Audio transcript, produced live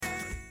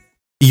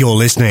You're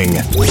listening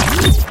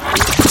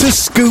to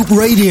Scoop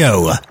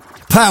Radio,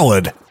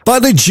 powered by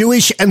the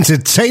Jewish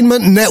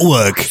Entertainment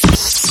Network.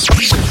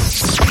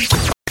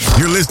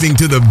 You're listening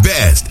to the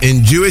best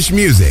in Jewish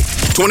music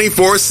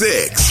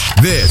 24/6.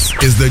 This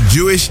is the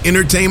Jewish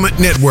Entertainment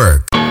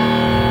Network. 9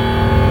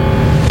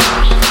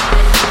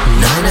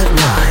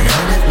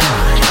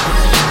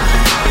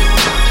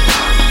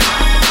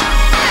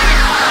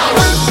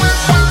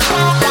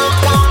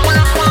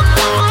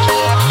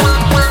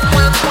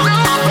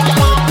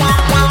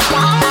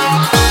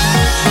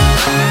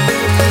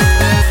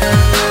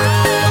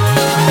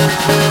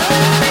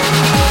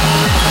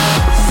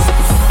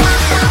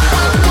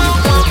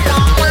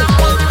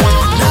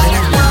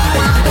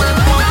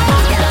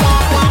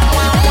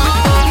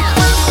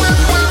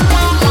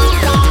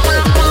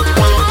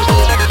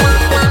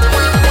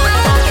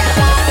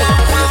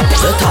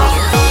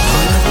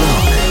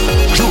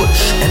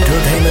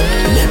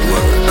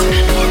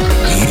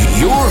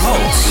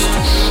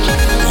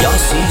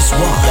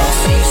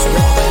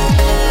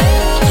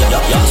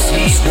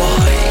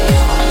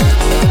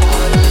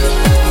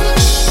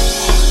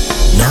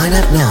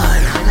 at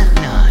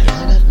 9.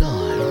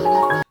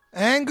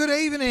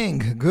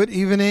 And good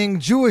evening,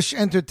 Jewish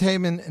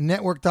Entertainment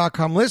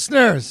Network.com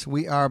listeners.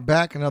 We are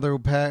back another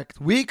packed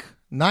week,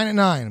 9 at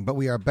 9, but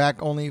we are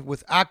back only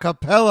with a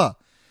cappella.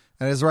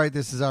 That is right,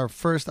 this is our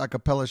first a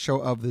cappella show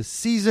of the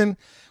season.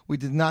 We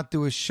did not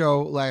do a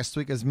show last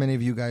week, as many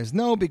of you guys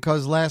know,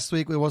 because last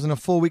week it wasn't a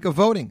full week of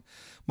voting.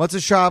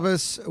 Motzei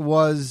Shabbos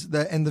was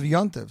the end of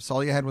Yontiv, so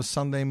all you had was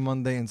Sunday,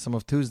 Monday, and some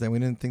of Tuesday. We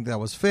didn't think that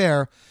was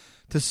fair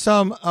to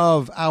some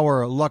of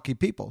our lucky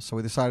people, so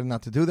we decided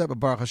not to do that. But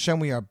Baruch Hashem,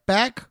 we are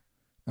back,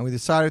 and we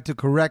decided to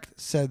correct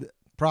said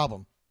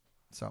problem.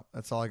 So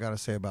that's all I got to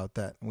say about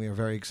that. We are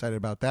very excited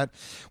about that.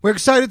 We're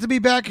excited to be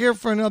back here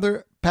for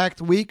another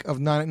packed week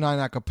of 9 at 9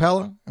 a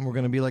cappella, and we're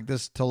going to be like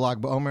this till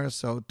Lag BaOmer,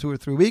 so 2 or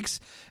 3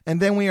 weeks,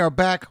 and then we are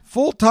back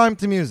full-time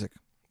to music.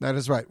 That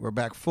is right. We're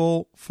back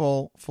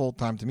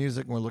full-time to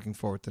music, and we're looking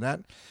forward to that.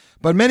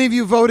 But many of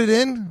you voted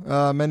in.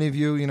 Many of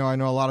you, I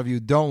know a lot of you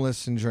don't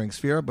listen during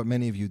Sphira, but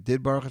many of you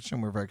did, Baruch Hashem.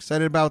 We're very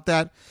excited about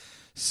that.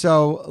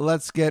 So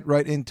let's get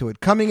right into it.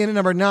 Coming in at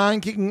number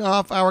 9, kicking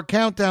off our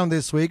countdown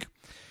this week,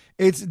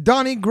 it's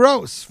Donnie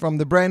Gross from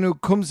the brand new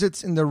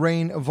Kumsitz in the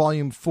Rain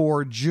Volume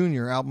 4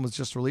 Junior. Album was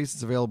just released.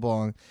 It's available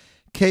on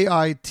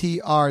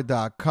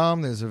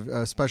KITR.com. There's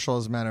a special,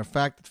 as a matter of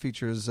fact, that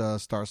features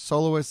star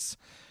soloists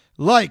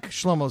like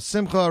Shlomo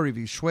Simcha,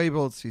 Rivi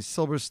Schwebel, Tzvi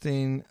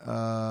Silberstein,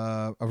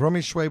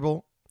 Romy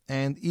Schwebel,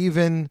 and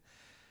even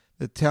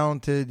the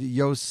talented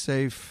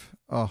Yosef,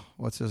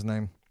 what's his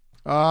name?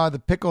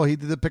 The Pickle, he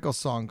did the Pickle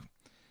song.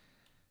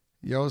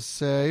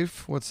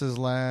 Yosef, what's his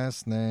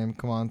last name?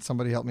 Come on,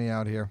 somebody help me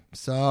out here.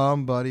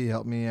 Somebody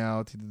help me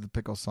out. He did the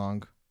Pickle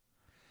song.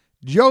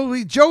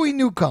 Joey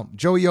Newcomb.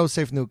 Joey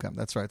Yosef Newcomb.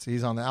 That's right. So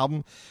he's on the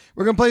album.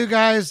 We're going to play you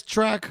guys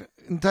track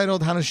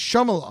entitled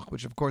Hanashamalach,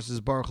 which of course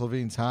is Baruch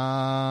Levine's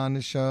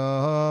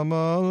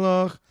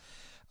Hanashamalach.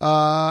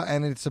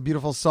 And it's a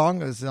beautiful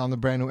song. It's on the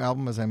brand new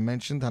album, as I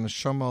mentioned.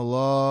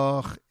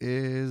 Hanashamalach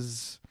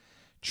is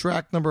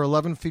track number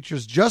 11,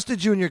 features just the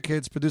junior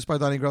kids, produced by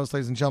Donnie Gross,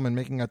 ladies and gentlemen,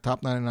 making a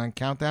top 99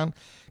 countdown.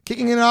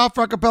 Kicking it off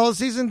for a cappella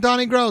season,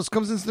 Donnie Gross,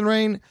 Comes Into the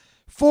Rain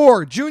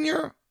 4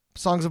 Junior,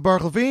 songs of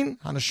Baruch Levine,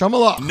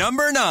 Hanashamalach.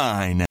 Number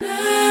 9.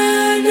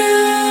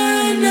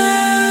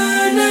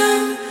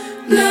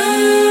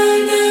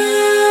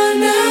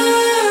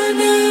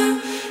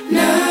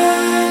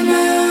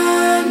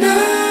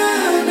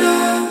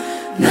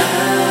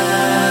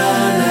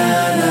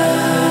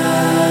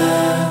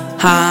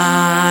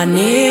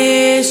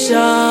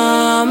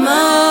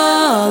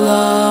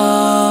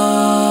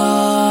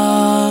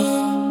 Hanashamalach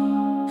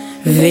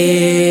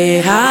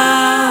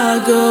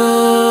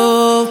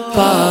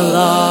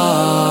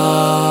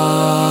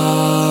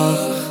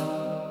V'hagopalach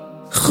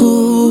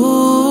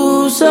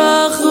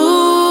Chusa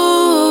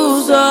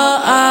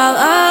al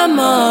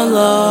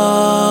amalach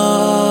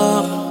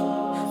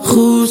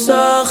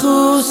Chusa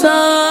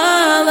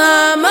al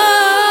amalach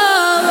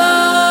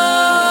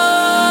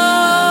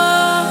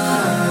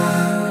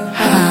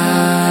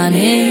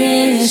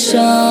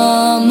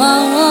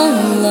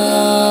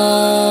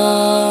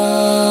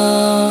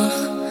Hanashamalach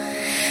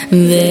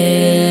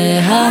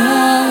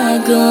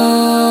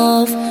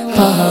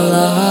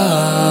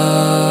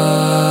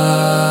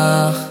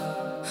V'hagopalach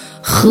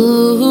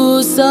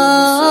Chusa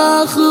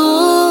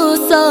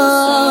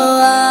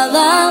al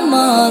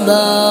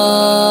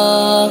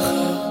amalach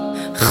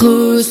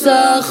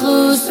Chusa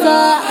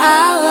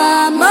al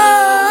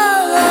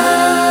amalach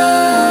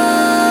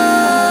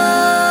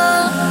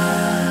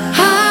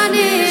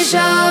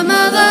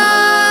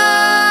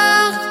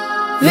Hanashamalach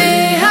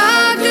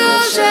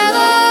V'hagol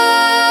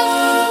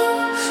shelach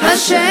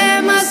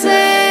Hashem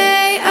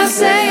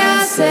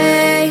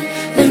asay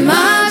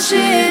L'ma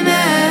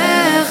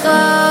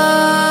shemecha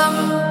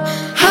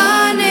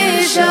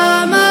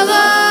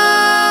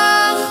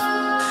Hanashamalach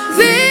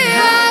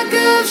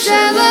V'hagol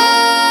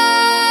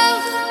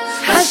shelach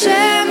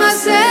Hashem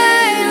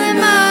asay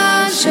L'ma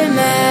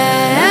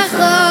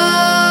shemecha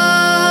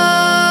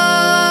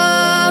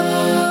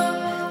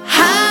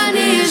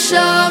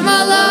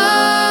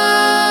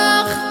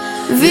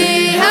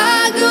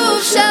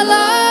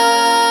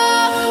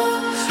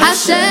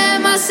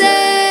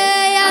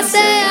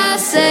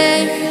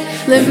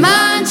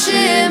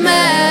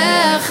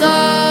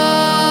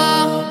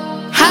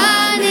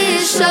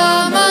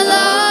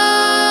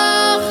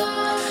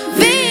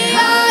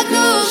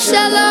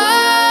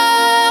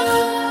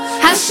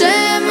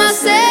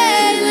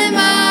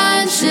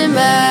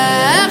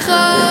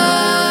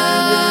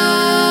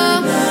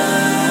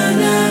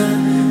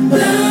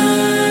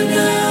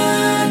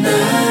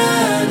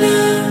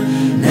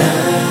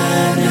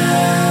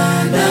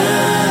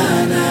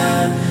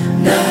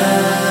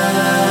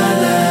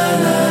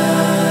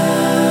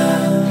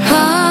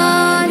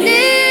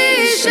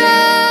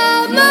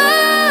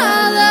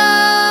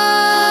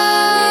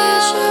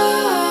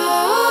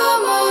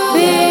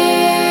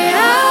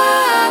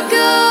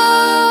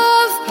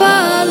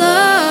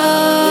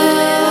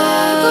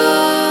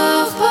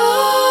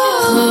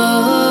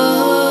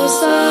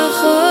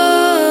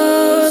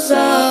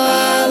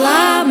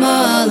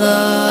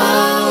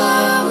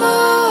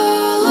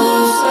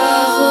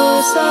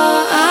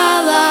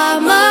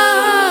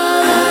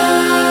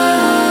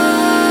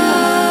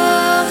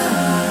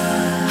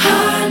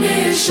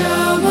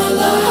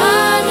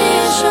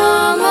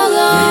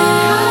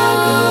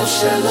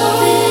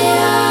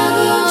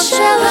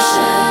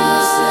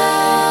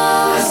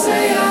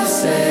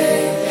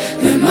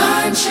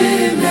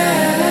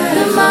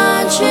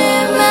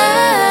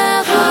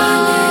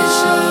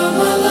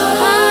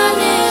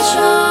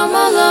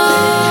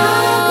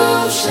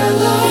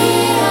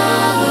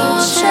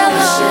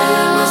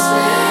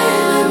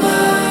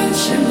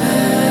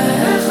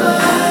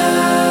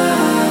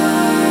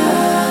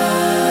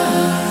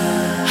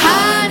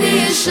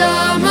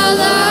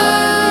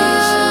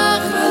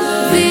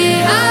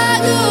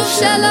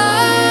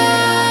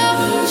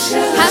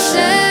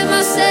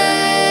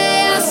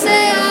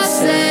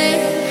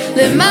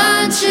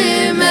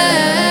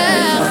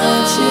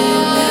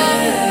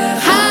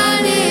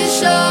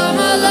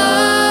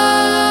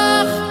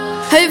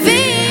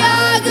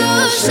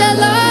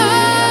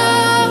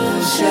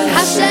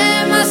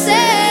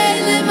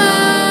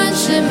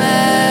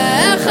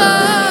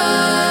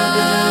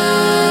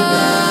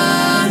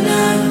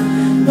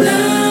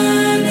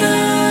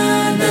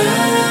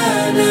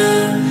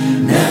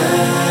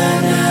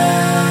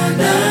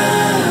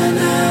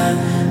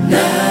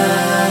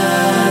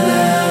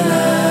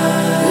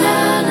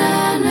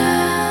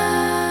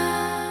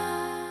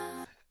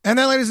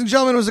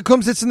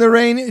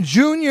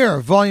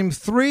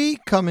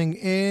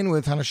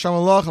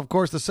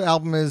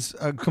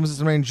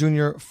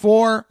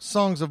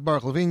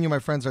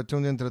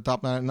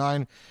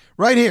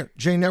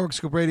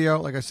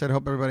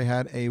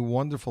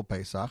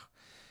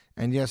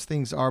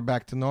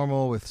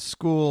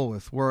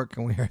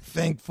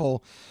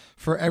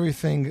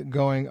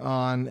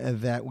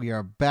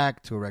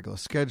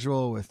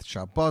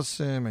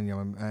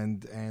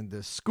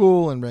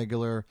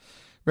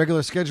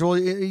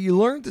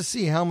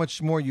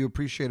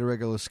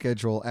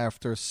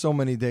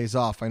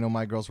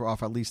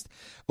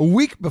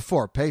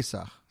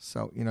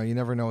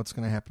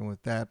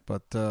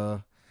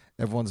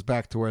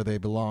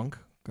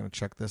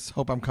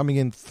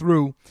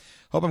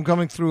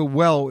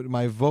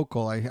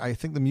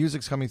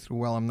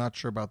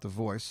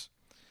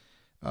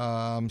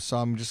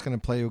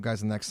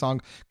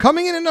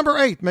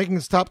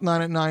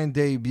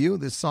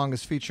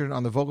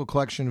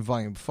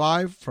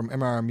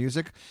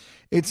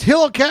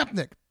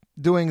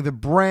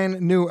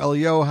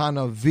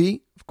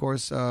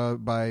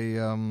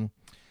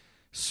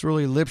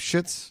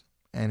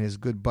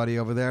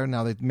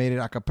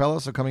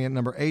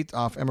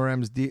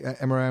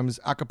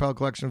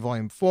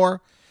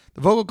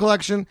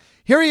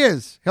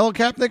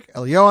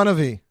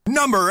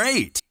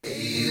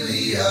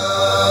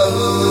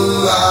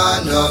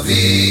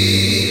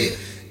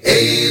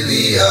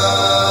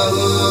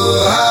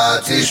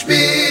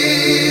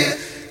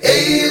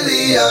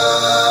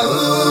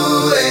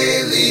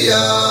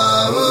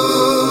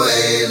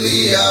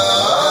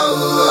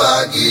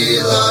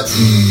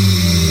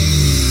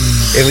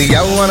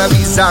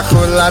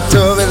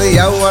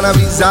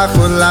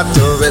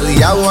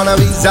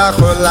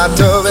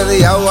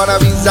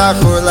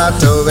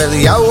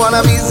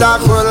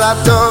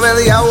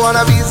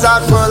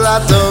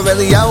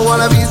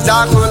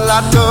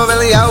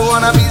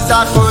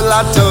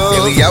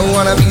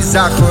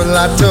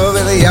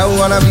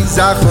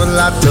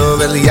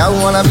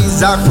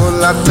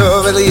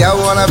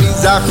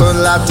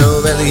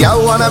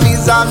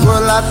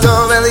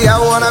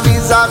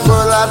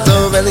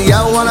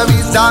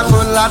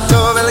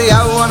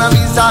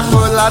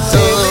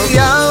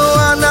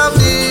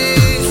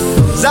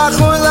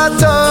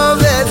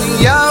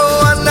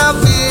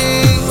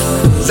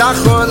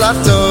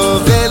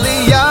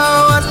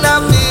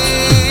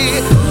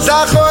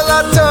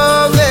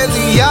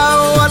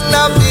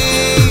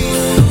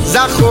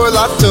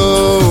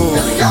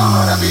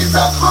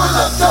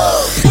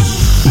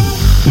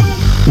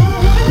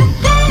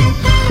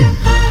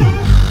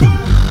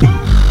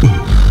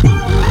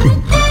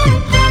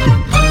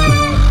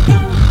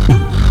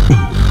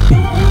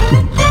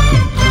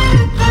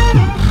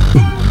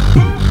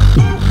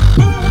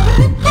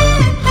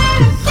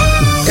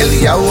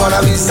Eliyahu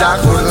Hanavi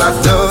Zachor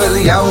Latov,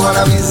 Eliyahu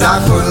Hanavi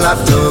Zachor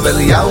Latov,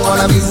 Eliyahu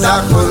Hanavi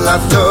Zachor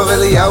Latov,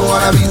 Eliyahu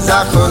Hanavi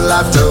Zachor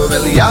Latov,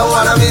 Eliyahu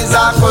Hanavi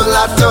Zachor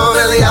Latov,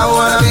 Eliyahu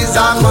Hanavi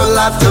Zachor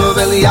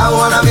Latov, Eliyahu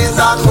Hanavi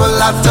Zachor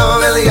Latov,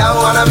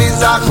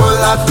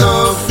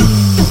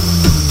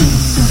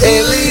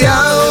 Eliyahu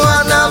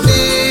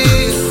Hanavi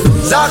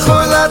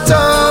Zachor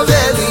Latov, Eliyahu Hanavi Zachor Latov,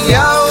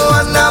 Eliyahu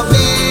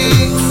Hanavi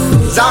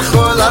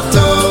Zachor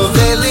Latov,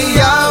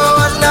 Eliyahu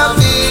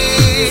Hanavi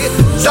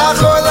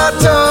Zachor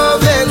Latov,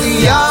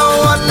 Eliyahu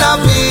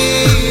Hanavi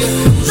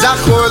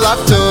Zachor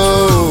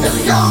Latov,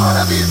 Eliyahu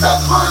Hanavi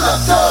Zachor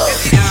Latov.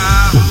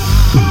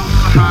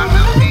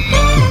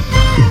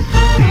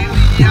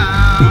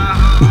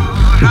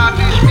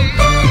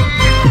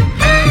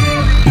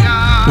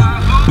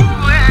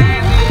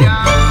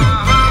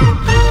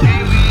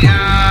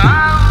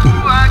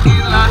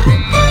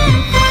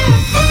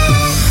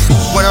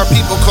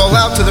 Call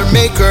out to their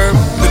maker,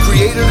 the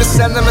creator, to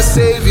send them a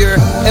savior.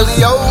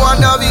 Eliyahu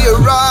Hanavi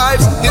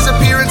arrives. His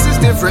appearance is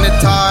different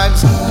at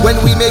times. When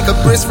we make a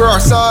bris for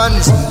our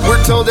sons, we're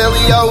told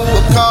Eliyahu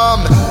will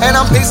come, and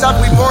on Pesach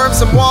we pour him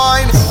some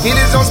wine in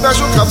his own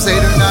special cup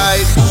Seder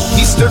night.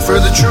 He stood for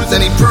the truth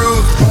and he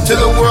proved to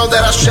the world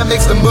that Hashem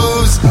makes the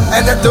moves,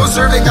 and that those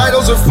serving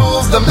idols are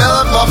fools. The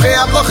Melech Malchei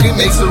HaMelachim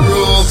makes the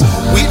rules.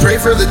 We pray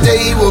for the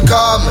day he will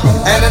come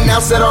and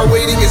announce that our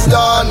waiting is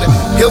done.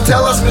 He'll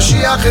tell us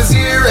Mashiach is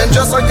here, and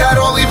just like that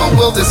all evil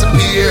will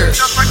disappear.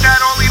 Just like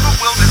that all evil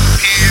will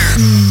disappear.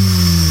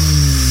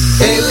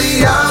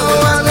 Eliyahu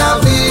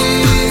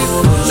Hanavi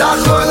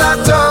Zachor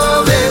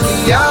Latov,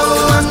 Eliyahu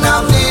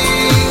Hanavi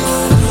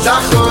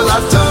Zachor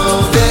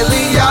Latov,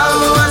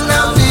 Eliyahu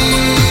Hanavi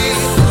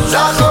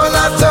Zachor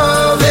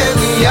Latov,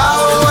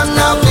 Eliyahu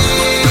Hanavi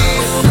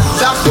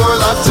Zachor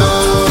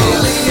Latov,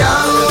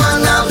 Eliyahu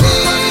Hanavi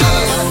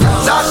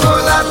Zachor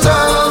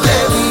Latov,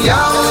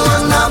 Eliyahu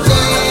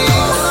Hanavi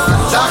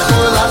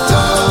Zachor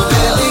Latov,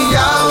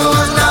 Eliyahu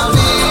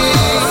Hanavi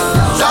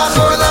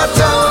Zachor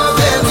Latov,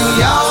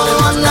 Eliyahu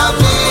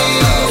Hanavi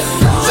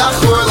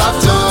Zachor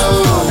Latov,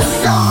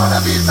 Eliyahu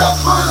Hanavi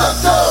Zachor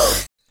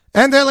Latov.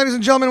 And there, ladies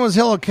and gentlemen, was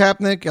Hillel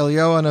Kapnick,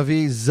 Eliyahu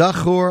Hanavi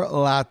Zachor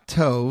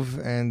Latov.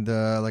 And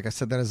like I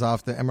said, that is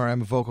off the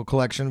MRM Vocal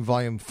Collection,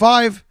 Volume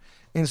 5,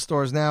 in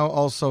stores now.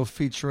 Also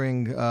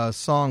featuring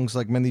songs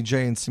like Mendy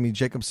J and Simi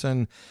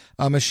Jacobson,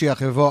 Mashiach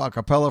Yevo a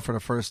cappella for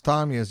the first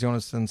time. He has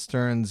Jonathan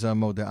Stern's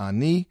Modeh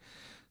Ani,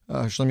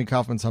 Shlomi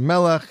Kaufman's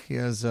HaMelech. He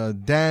has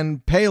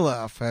Dan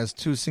Palef, has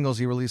 2 singles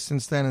he released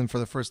since then, and for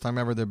the first time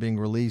ever, they're being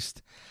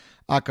released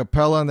a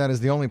cappella, and that is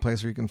the only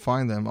place where you can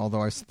find them,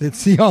 although I did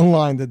see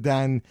online that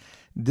Dan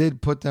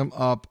did put them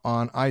up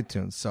on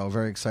iTunes, so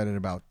very excited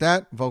about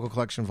that. Vocal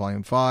Collection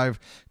Volume 5.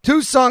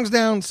 2 songs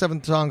down,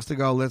 7 songs to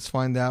go. Let's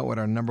find out what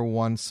our number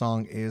 1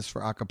 song is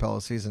for a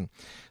cappella season.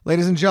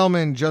 Ladies and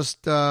gentlemen,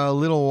 just a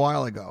little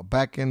while ago,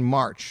 back in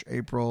March,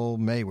 April,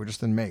 May, we're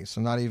just in May,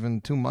 so not even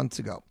 2 months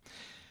ago,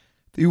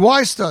 the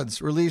Y-Studs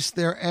released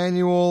their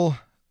annual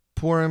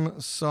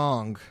Purim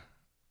song.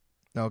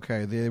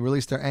 Okay, they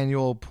released their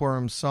annual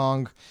Purim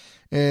song.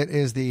 It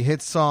is the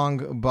hit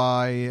song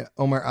by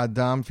Omer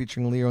Adam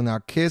featuring Leo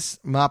Narkis,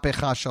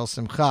 Mapecha Shel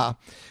Simcha.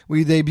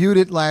 We debuted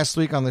it last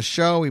week on the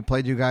show. We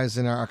played you guys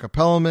in our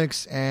acapella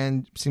mix,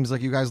 and seems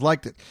like you guys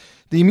liked it.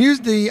 The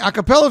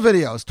acapella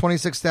videos,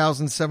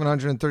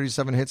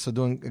 26,737 hits, so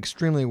doing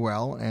extremely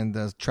well, and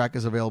the track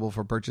is available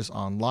for purchase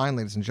online,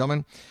 ladies and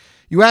gentlemen.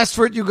 You asked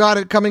for it, you got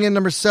it. Coming in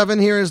number 7,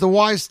 here is the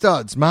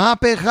Y-Studs,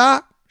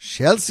 Mapecha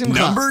Shel Simcha.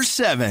 Number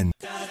 7.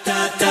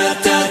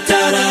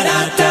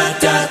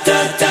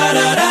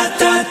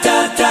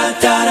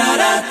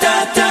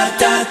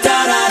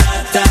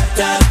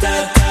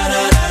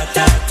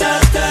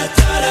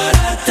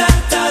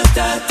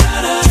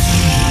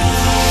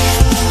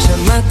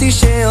 שמעתי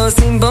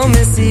שעושים בו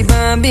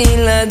מסיבה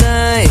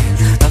בלעדיי,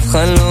 אף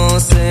אחד לא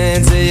עושה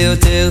את זה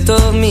יותר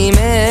טוב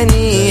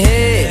ממני.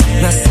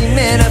 נשים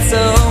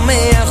מנצור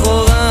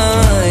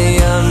מאחוריי,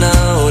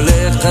 אנה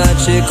הולך עד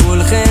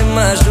שכולכם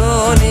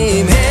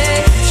משונים.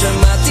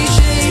 שמעתי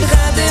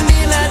שהלכתם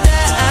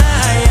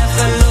בלעדיי, אף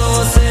אחד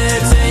לא עושה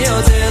את זה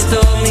יותר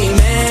טוב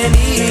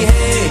ממני.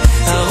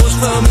 הראש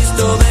כבר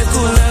מסתובב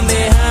כולם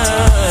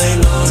בהיי,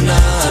 לא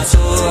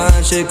נעצור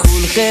עד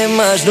שכולכם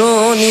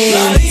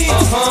משונים.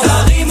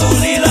 תרימו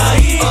לי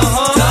להיט,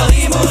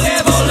 תרימו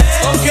לב עולה,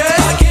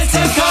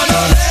 הקצב כאן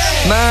עולה.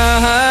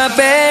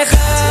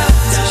 מהפכה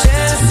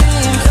של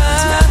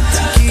שמחה,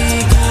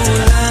 כי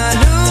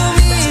כולנו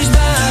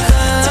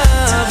משפחה,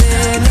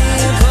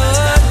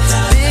 ונרקוד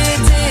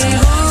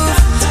בטירוף,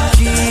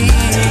 כי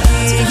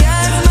הגיע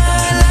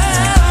הזמן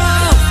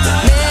לעוף.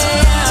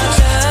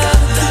 מעכשיו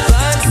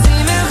רק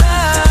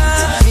שמחה,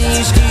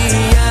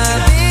 משקיעה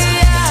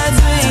ביד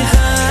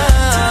זריחה,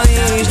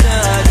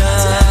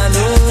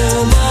 השתגענו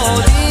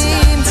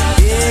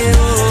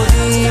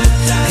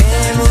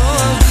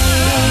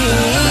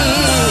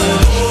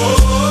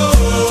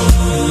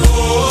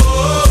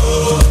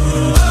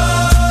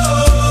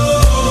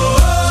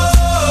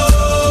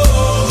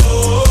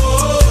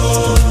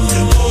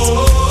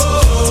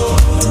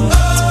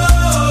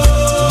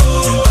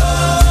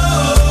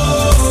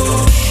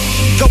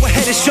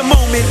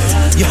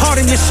Your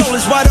heart and your soul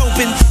is wide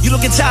open. You're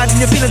looking tired and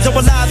your feelings are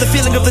alive. The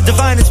feeling of the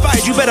divine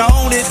inspired, you better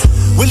own it.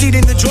 We're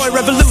leading the joy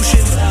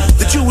revolution,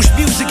 the Jewish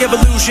music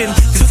evolution.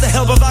 Cause with the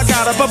help of our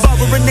God, up above,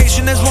 we're a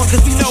nation as one. Cause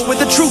we know where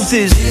the truth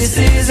is.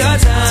 This is our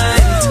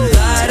time,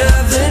 light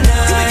of the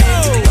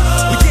night.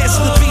 We dance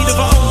to the beat of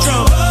our own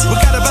drum.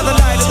 We're guided by the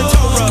light of the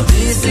Torah.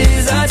 This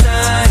is our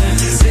time,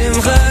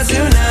 simcha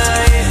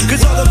tonight.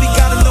 Cause all that we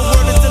got in the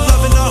world is the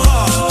love in our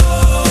heart.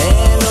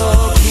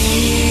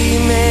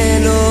 Elokim,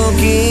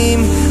 Elokim,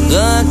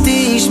 רק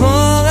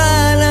תשמור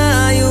על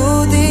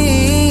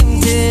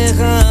היהודים,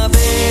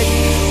 תחבק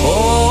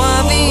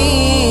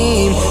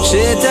אוהבים,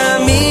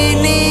 שתמיד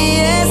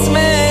נהיה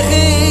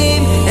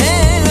שמחים.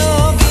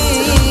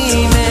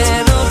 אלוקים,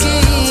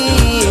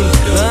 אלוקים,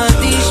 רק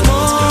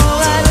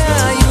תשמור על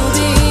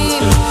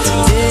היהודים,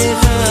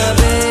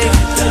 תחבק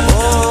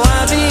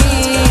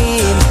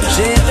אוהבים,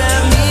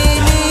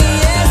 שתמיד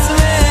נהיה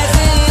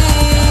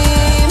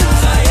שמחים.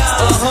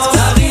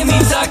 תרימו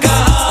את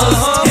הקהל,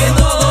 הם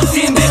לא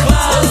רוצים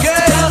בכלל,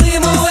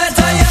 תרימו את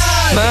היד.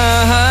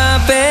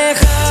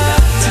 מהפכה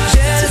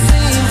של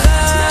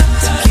שמחה,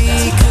 כי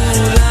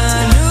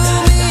כולנו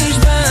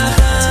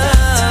משפחה,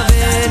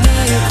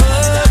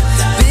 ונרקוד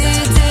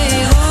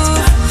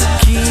בטירוף,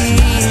 כי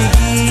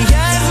הגיע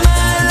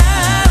הזמן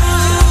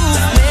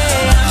לעוף.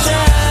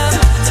 מעכשיו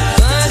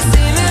רק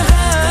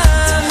שמחה,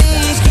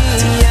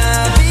 משקיעה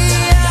בי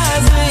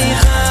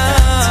הזריחה,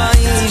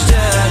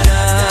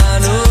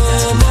 השתגענו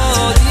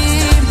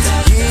מודים,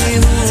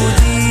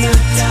 יהודים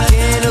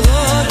כן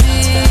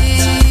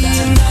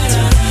רודים.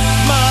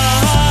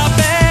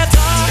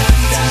 מהפכה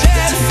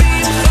של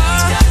שמחה,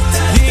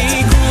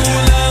 היא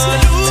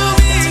כולנו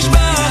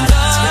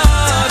משפחה,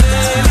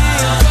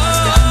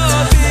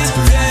 ונרקוד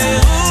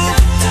בטירוף,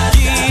 כי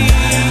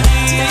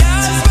הגיע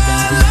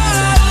הזמן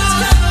לעוף.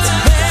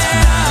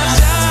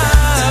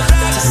 מעכשיו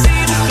רק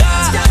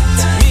שמחה,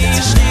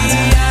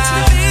 משקיעה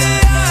בי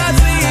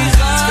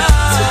הזריחה,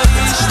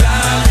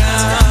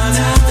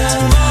 השתגענו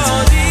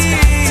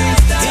מודים,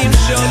 אם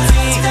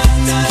שותים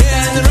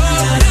כן רודים.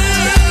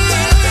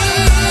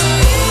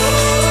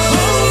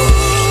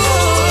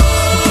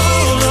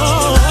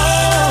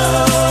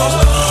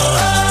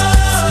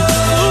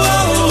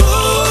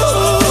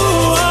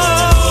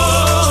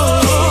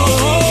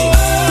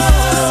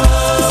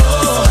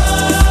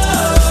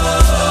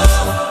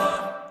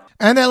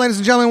 And that, ladies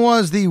and gentlemen,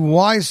 was the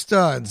Y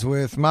Studs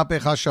with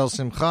Mapecha Shel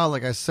Simcha.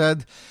 Like I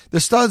said, the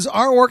Studs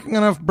are working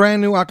on a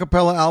brand new a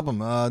cappella album.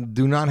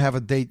 Do not have a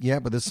date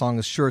yet, but this song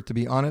is sure to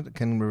be on it. It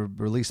can be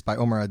released by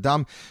Omer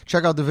Adam.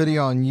 Check out the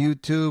video on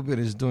YouTube. It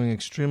is doing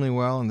extremely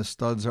well, and the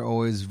Studs are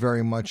always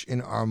very much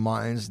in our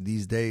minds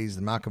these days.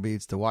 The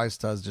Maccabees, the Y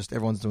Studs, just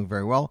everyone's doing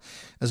very well.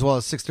 As well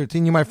as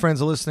 613. You, my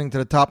friends, are listening to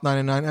the Top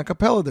 99 a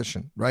cappella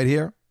edition right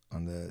here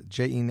on the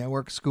JE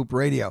Network, Scoop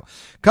Radio.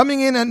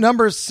 Coming in at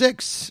number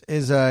 6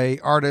 is a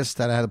artist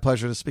that I had the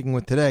pleasure of speaking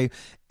with today.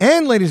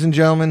 And, ladies and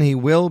gentlemen, he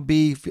will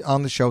be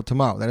on the show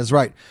tomorrow. That is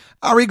right.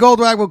 Ari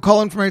Goldwag will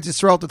call in from Eretz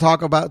Yisrael to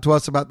talk to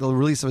us about the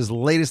release of his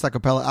latest a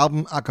cappella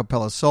album, A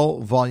Cappella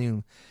Soul,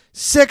 Volume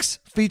 6,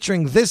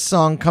 featuring this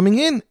song coming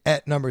in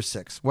at number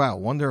 6. Wow,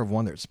 wonder of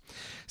wonders.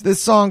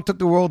 This song took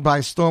the world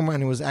by storm,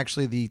 and it was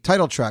actually the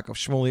title track of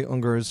Shmuley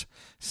Unger's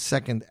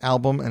second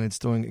album, and it's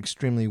doing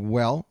extremely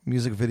well.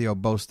 Music video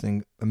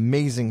boasting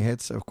amazing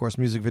hits. Of course,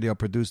 music video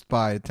produced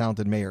by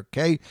talented Mayor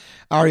K.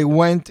 Ari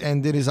went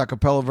and did his a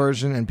cappella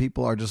version, and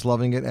people are just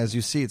loving it. As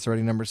you see, it's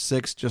already number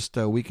 6, just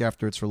a week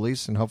after its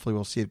release, and hopefully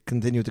we'll see it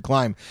continue to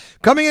climb.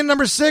 Coming in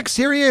number 6,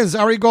 here he is,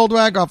 Ari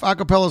Goldwag off A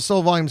Cappella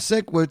Soul Volume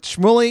 6 with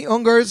Shmuley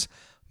Unger's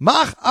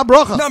Mach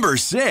Abrocha. Number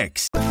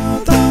 6.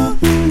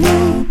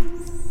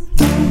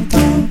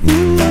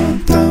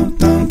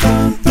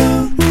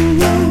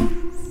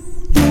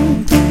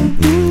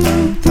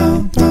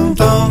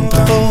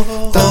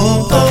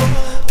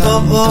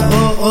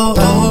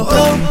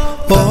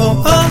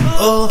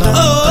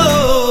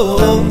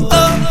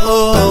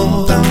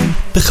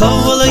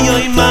 בכל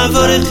היום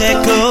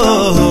מברכך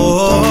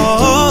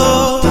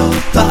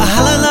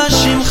ואהלה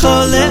לשמך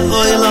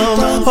לעולם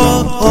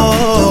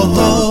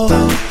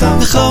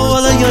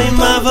בכל היום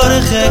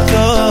מברכך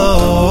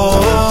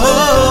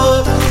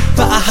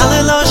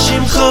ואהלה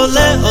לשמך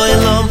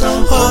לעולם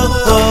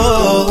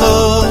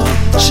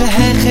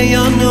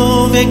שהחיינו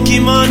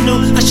וקימנו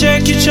אשר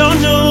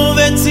קידשנו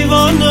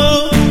וציוונו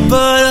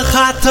ברך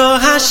אתה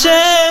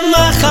השם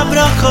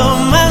מחברךו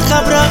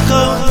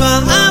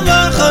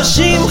ועבר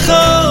שמחו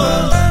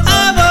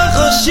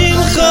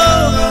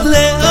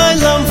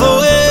לעולם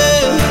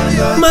ועד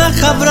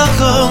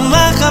מחברךו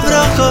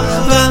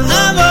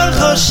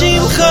ועבר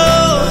שמחו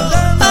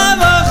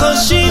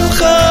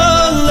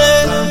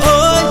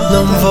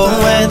לעולם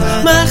ועד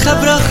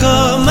מחברךו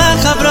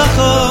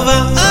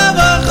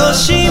ועבר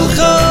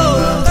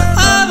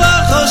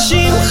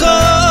שמחo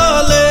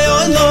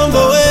לעולם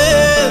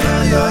ועד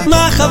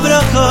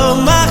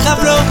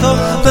מחברךו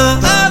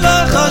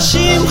ועבר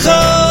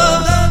שמחo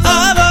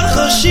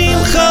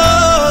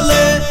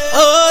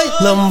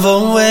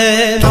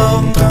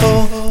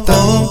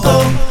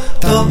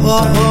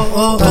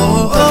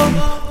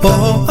לעולם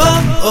ועד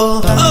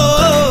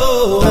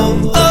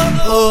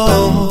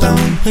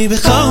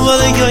בכל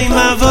יום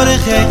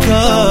מברכך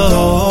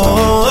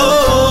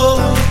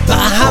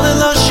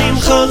והלל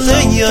שמך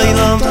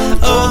ליום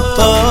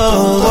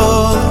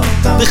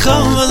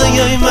בכל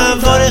יום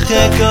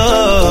מברכך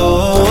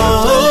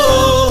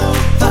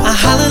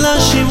והלל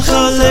שמך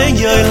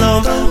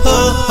ליום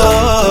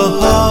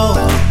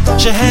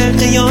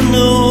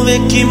שהחיינו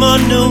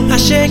וקימנו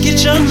אשר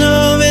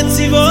קידשנו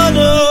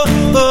וציוונו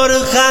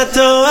ברוך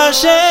אתה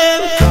השם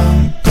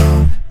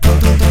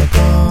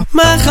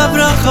מחה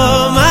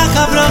ברכה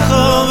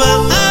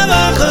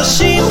ואבך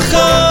שמך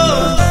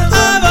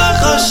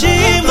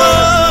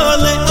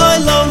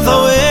לעולם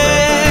ועד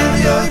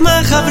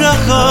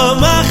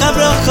מחה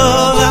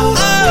ברכה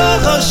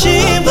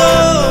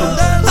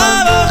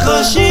ואבך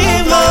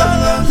שמך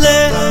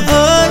לעולם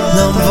ועד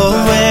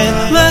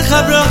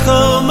מחה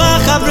ברכה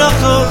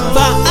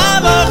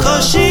ואבך שמך לעולם ועד מחה ברכה ואבך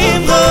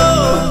שמך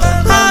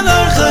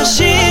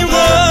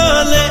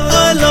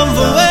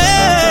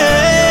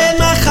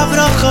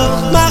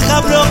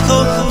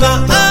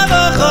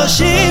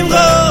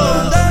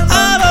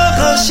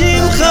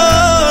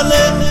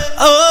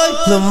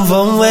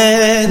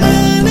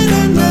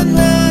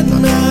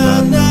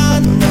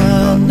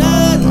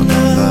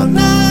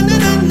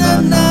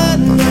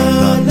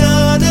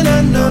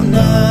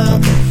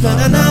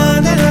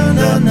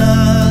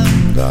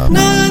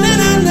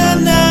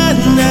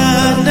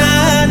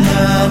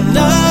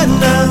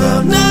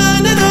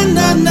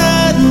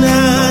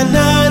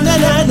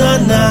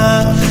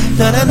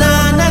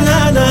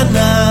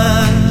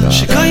ועד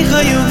שכוי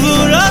חיו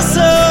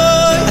גבורסוי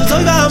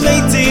הטוי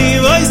והמיתי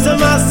ואוי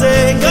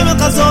סמאסי גם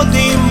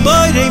החזודים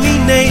בוי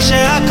רימיני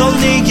שהכל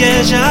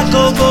ניגה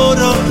שהכל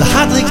בורו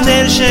להדליק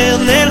נר של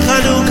נר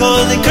חנוכו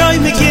לקרוי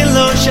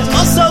מגילו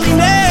שעושו לי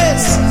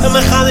נס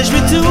המחדש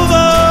בטובוי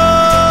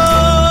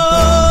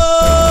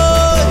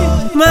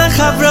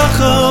מחה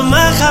ברכה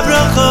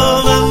ואבך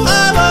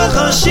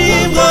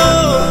שמך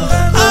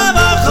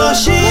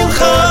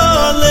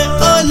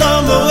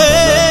לעולם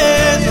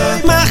ועד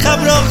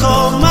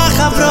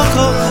מחה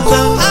ברכה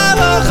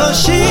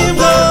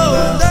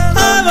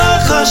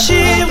ואבך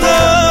שמך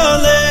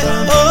לעולם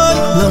ועד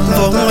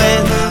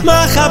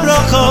מחה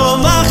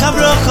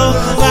ברכה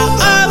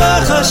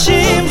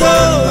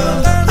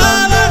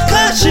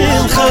ואבך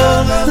שמך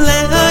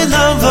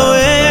לעולם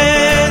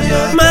ועד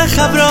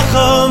מחה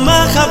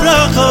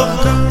ברכה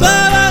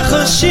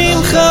ואבך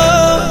שמך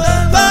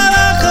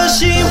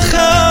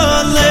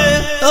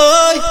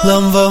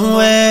לעולם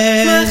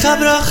ועד מחה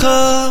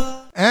ברכה.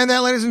 And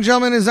that, ladies and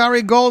gentlemen, is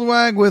Ari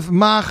Goldwag with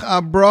Mach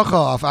Brocha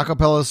off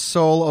Acapella's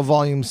Soul of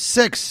Volume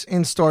 6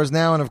 in stores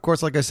now. And of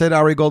course, like I said,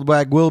 Ari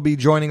Goldwag will be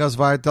joining us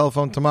via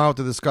telephone tomorrow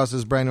to discuss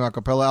his brand new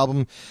Acapella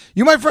album.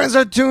 You, my friends,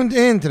 are tuned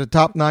in to the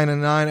Top 9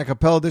 and 9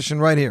 Acapella edition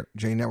right here,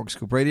 J Network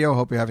Scoop Radio.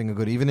 Hope you're having a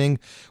good evening.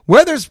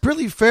 Weather's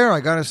pretty fair, I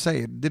gotta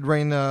say. It did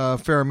rain a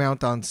fair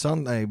amount on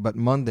Sunday, but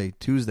Monday,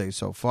 Tuesday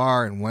so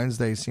far, and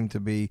Wednesday seem to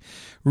be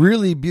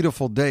really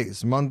beautiful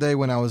days. Monday,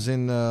 when I was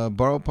in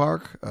Borough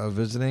Park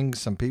visiting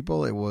some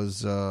people, it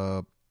was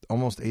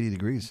almost 80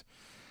 degrees,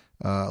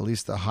 at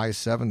least the high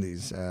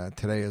 70s.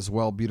 Today as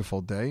well,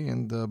 beautiful day,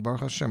 and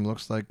Baruch Hashem,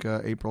 looks like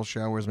April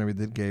showers maybe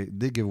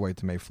did give way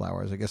to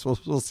Mayflowers. I guess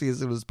we'll see as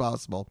soon as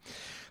possible.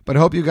 But I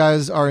hope you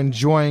guys are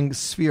enjoying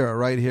Sphera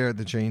right here at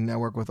the J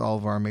Network with all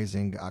of our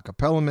amazing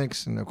acapella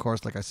mix, and of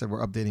course, like I said,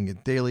 we're updating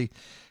it daily.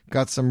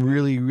 Got some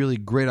really, really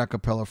great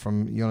acapella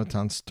from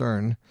Yonatan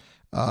Stern.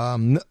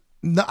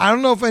 I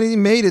don't know if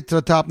anything made it to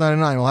the top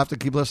 99. We'll have to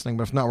keep listening,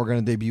 but if not, we're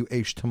going to debut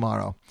H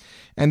tomorrow.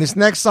 And this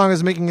next song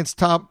is making its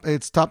top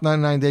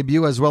 99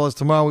 debut, as well as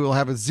tomorrow we will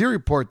have its Z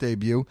Report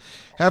debut.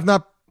 Have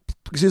not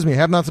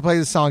to play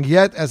the song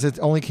yet, as it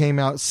only came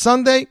out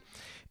Sunday.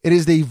 It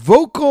is the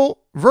vocal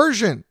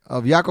version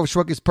of Yaakov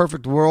Shwekey's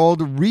Perfect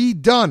World,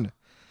 redone,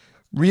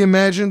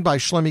 reimagined by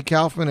Shlomi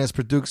Kaufman, as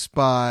produced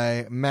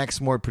by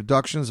Max Mord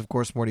Productions. Of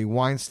course, Morty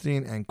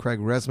Weinstein and Craig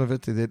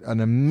Resmovitz. They did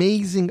an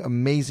amazing,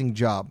 amazing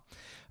job.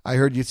 I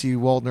heard Yitzi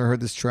Waldner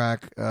heard this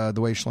track the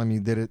way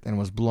Shlomi did it and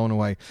was blown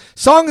away.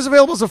 Song is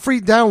available as a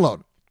free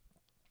download.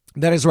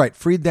 That is right,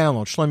 free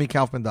download,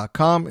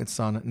 ShlemiKaufman.com. It's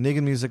on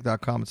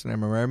NigginMusic.com. It's on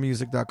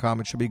MRRmusic.com.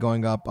 It should be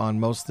going up on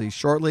Mostly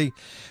shortly.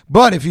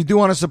 But if you do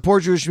want to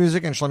support Jewish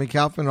music and Shlomi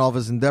Kaufman and all of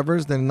his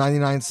endeavors, then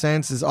 99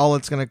 cents is all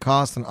it's going to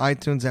cost on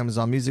iTunes,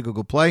 Amazon Music,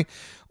 Google Play,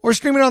 or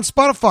stream it on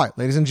Spotify.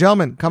 Ladies and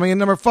gentlemen, coming in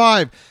number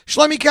 5,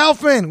 Shlomi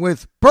Kaufman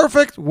with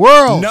Perfect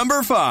World.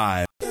 Number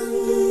 5.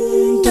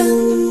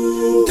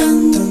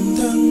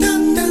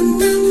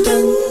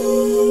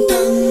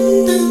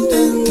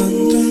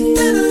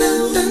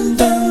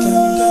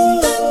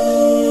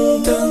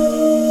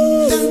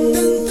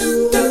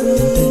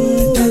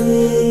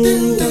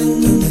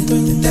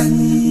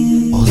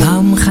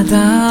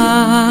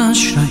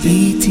 חדש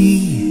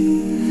ראיתי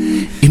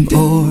עם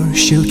אור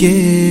של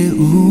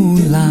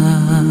גאולה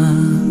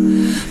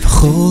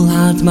וכל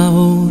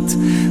הדמעות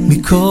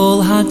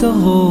מכל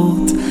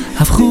הדורות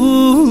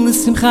הפכו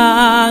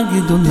לשמחה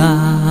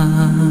גדולה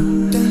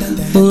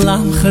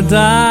עולם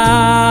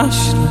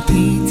חדש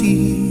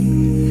ראיתי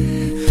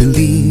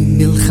בלי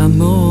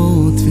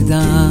מלחמות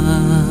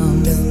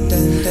ודם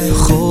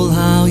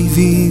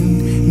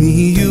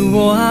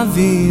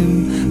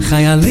אוהבים,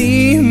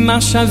 חיילים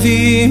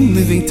משבים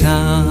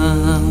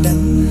לביתם.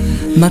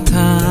 מתי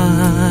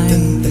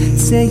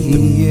זה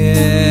יהיה?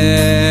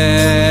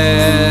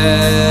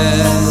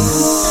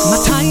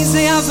 מתי זה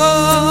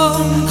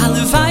יבוא?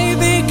 הלוואי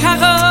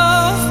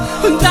בקרוב,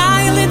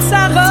 די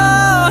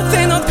לצרות,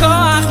 אין עוד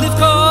כוח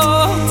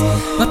לבכות.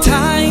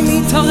 מתי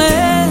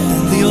נתעורר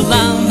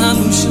לעולם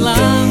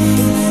המושלם?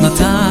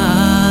 מתי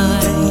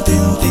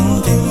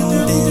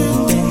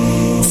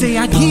זה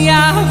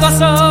יגיע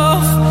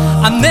בסוף?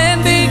 אמן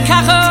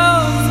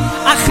בקרוב,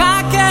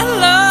 אחכה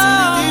לו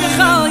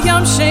בכל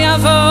יום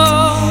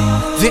שיבוא,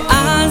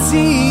 ואז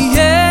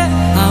יהיה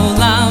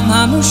העולם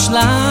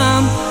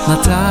המושלם.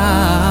 מתי?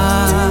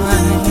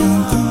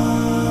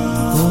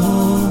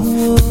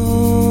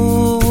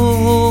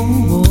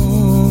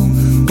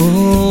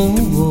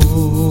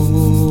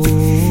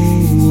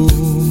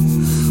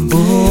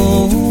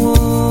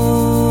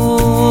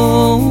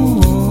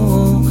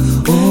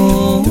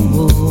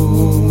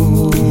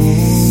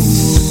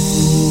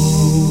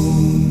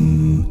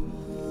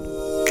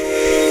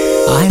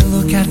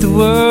 The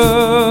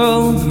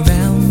world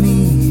around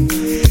me,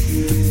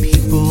 the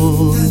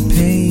people in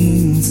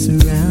pain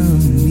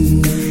surround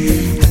me,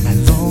 and I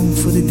long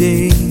for the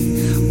day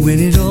when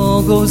it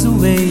all goes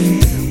away,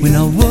 when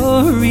our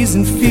worries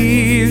and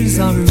fears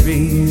are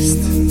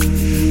erased,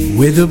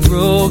 where the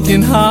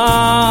broken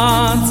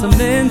hearts are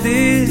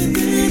mended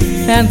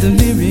and the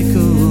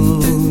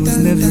miracles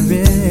never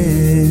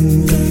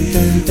end,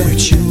 where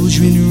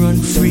children run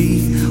free,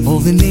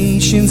 all the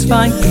nations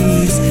find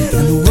peace,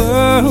 and the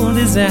world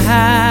is a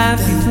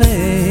happy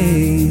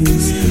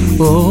place.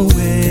 Oh,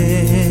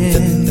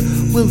 when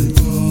will it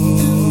be?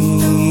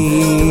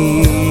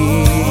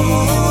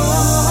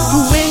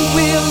 When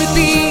will it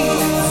be?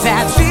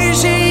 That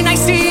vision I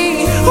see,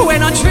 when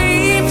our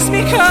dreams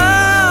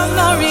become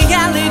a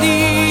reality.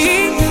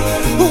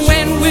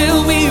 When will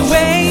we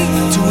wake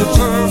to a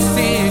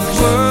perfect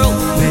world?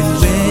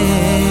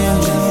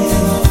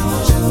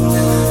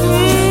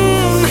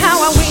 How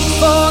I wait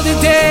for the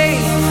day,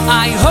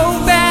 I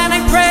hope and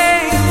I pray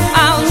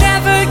I'll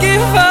never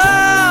give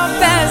up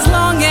as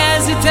long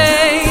as it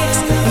takes,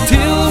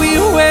 until we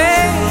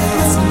wake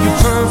to your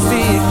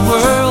perfect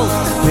world.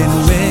 When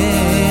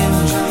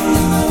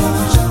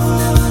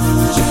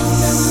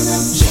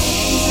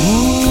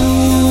ooh,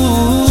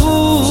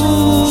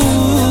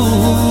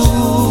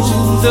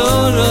 da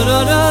da da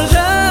da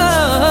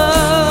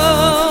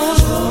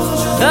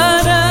da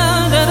da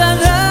da da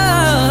da.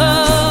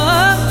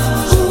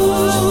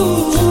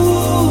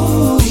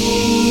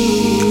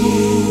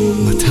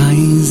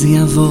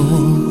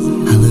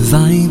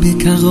 הלוואי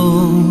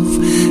בקרוב,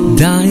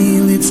 די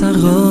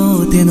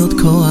לצרות, אין עוד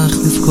כוח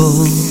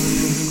לבכות.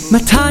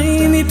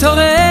 מתי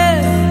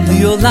נתעורר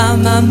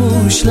לעולם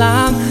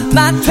המושלם?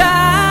 מתי?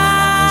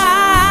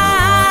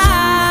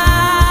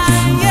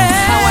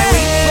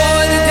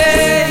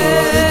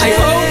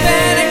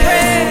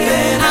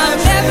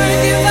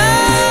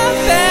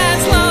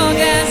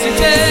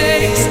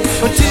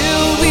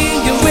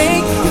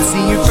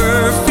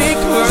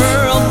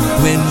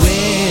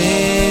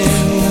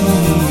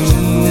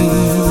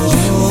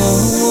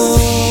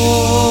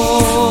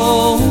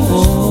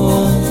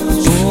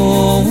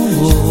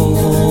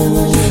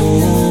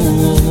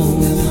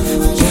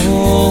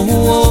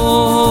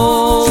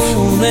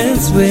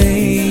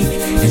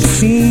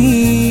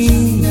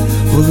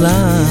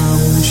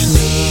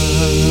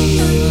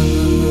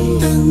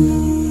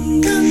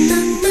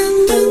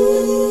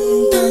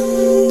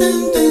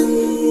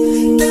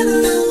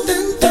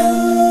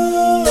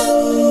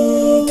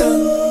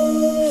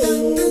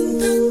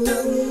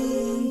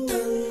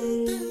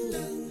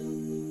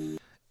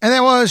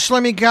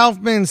 Shlomi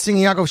Kaufman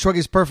singing Yaakov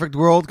Shweggy's Perfect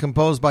World,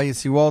 composed by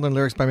Yitzi Walden,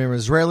 lyrics by Miriam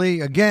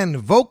Israeli. Again,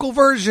 vocal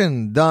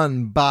version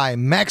done by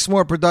Max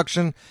Moore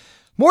Production.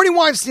 Morty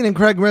Weinstein and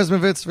Craig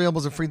Resmovitz, available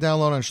as a free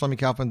download on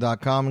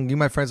ShlomiKaufman.com. And you,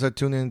 my friends, are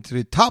tuned in to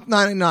the Top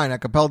 9 at 9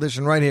 Acapella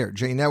Edition right here,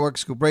 J Network,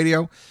 Scoop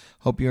Radio.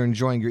 Hope you're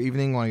enjoying your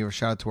evening. I want to give a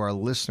shout out to our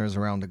listeners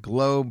around the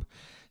globe.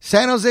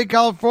 San Jose,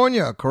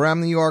 California,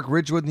 Coram, New York,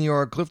 Ridgewood, New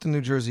York, Clifton,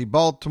 New Jersey,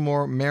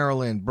 Baltimore,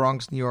 Maryland,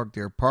 Bronx, New York,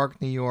 Deer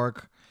Park, New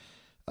York,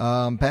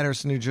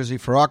 Patterson, New Jersey,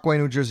 Far Rockaway,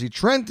 New Jersey,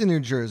 Trenton,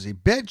 New Jersey,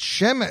 Bet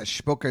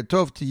Shemesh, Boker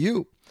Tov to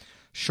you,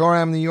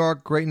 Shoreham, New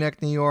York, Great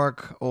Neck, New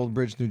York, Old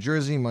Bridge, New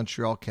Jersey,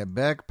 Montreal,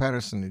 Quebec,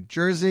 Patterson, New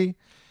Jersey,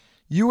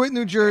 Hewitt,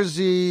 New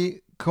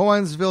Jersey,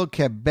 Cowansville,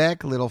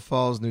 Quebec, Little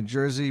Falls, New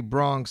Jersey,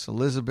 Bronx,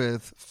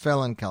 Elizabeth,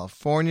 Fallon,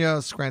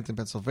 California, Scranton,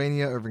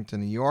 Pennsylvania,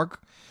 Irvington, New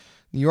York,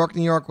 New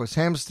York, West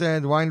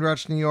Hampstead,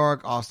 Weinrauch, New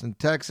York, Austin,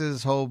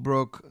 Texas,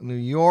 Holbrook, New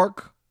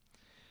York,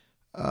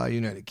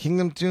 United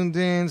Kingdom tuned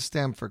in,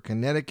 Stamford,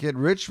 Connecticut,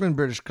 Richmond,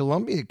 British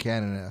Columbia,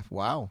 Canada.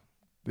 Wow.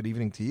 Good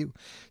evening to you.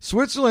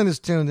 Switzerland is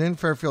tuned in,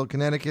 Fairfield,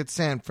 Connecticut,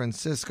 San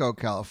Francisco,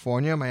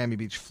 California, Miami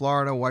Beach,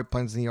 Florida, White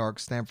Plains, New York,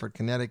 Stamford,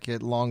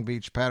 Connecticut, Long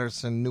Beach,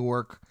 Patterson,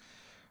 Newark,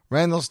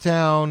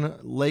 Randallstown,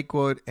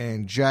 Lakewood,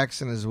 and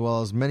Jackson, as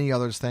well as many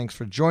others. Thanks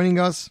for joining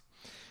us.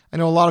 I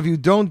know a lot of you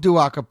don't do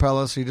a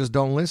cappella, so you just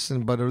don't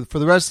listen, but for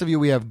the rest of you,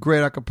 we have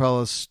great a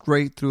cappella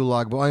straight through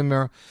Lag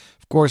BaOmer.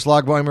 Of course,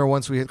 Lag BaOmer,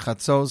 once we hit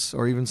Chatzos,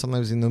 or even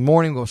sometimes in the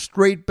morning, go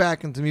straight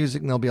back into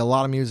music, and there'll be a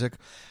lot of music.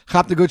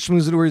 Chap the Good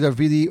Shmuzaduri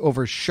Davidi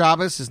over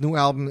Shabbos. His new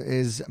album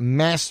is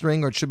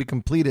mastering, or it should be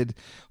completed.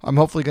 I'm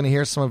hopefully going to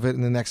hear some of it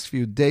in the next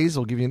few days.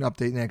 We'll give you an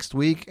update next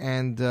week,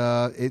 and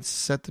it's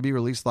set to be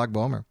released, Lag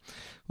BaOmer.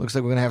 Looks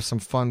like we're going to have some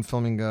fun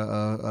filming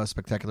a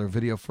spectacular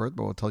video for it,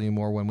 but we'll tell you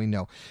more when we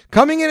know.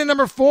 Coming in at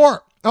number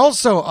 4,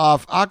 also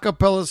off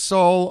Acapella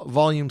Soul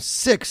Volume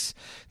 6.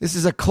 This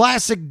is a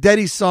classic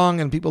Deddy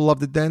song, and people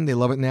loved it then. They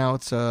love it now.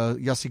 It's a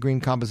Yossi Green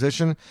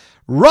composition.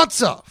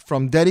 Rutza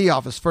from Deddy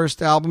off his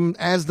first album,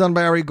 as done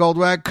by Ari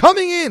Goldwag.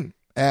 Coming in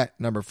at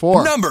number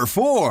 4. Number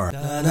 4.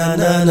 Na na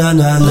na na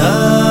na na.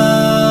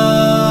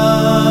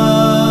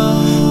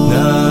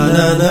 Na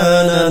na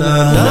na na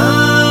na na.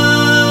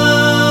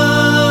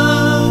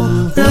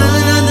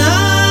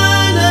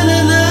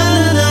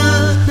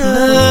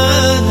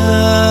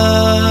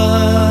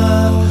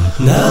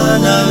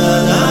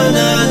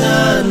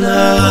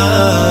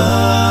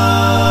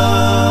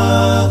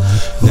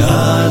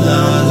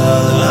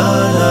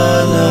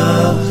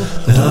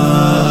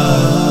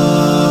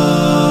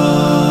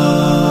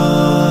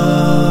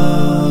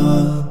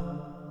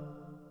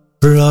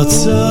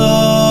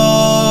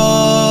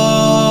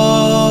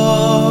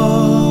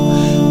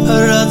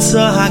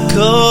 Ratza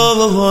hakol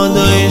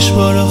v'vodosh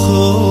baruch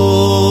hu.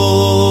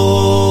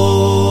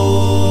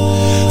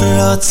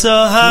 Ratza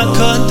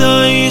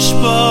hakadosh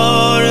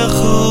baruch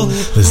hu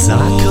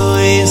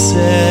v'zakoy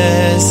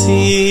ses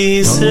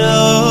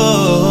Yisrael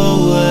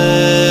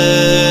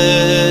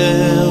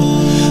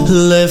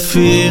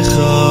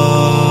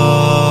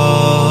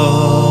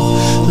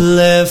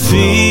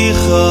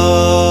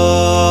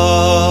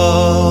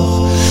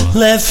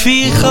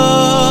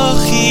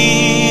lefichach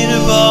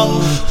yirba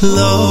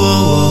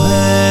lohem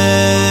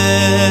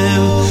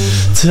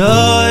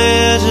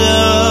Torah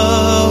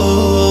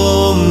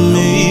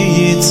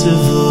mitzvos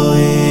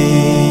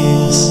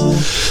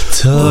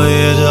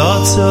Torah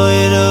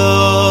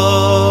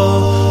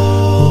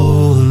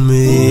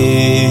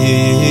mitzvos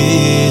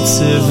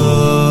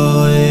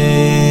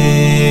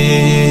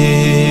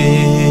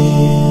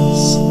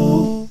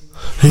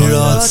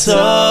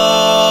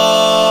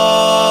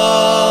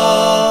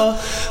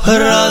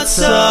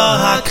Ratza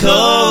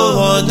hakol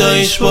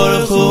v'vodosh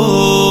baruch hu.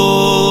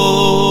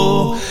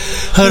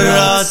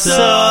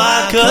 Ratza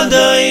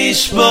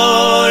hakadosh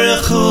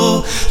baruch hu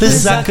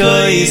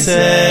v'zakoy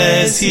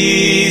ses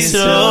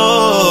Yisrael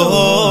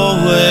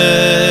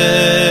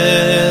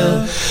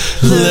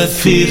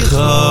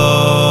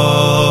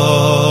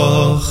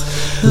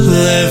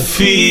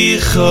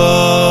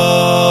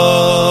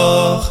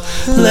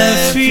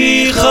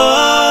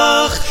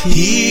lefichach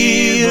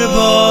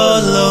yirba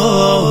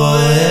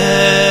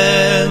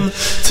lohem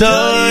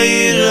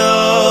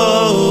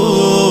Torah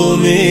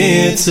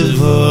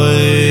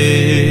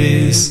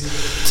mitzvos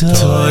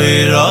Torah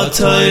mitzvos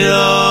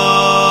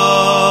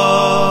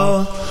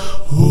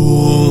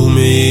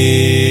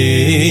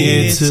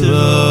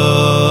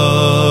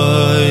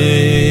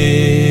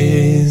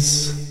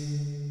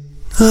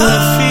lefichach yirba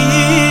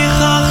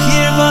lohem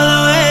Torah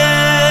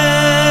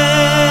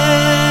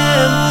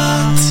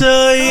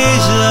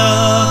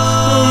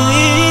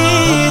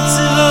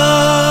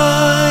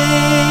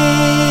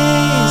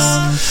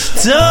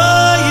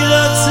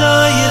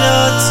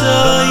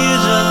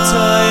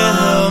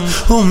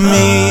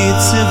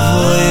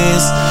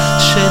mitzvos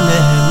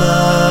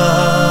שנאמר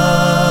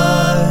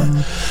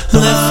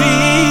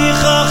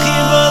לפיכך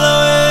ירבה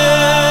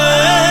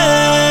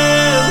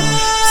להם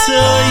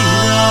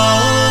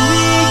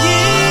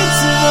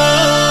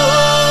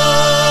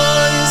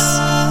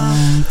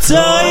תורה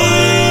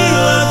ומצוות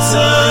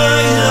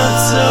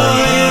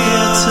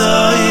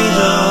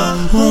תורה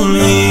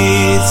ומצוות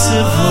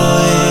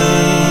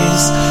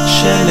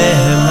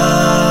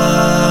שנאמר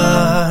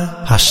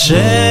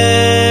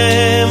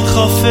השם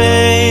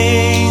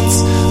חופץ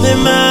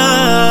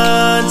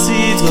למען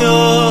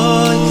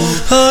צדקו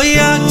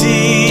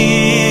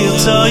יגדיר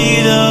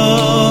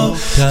תורה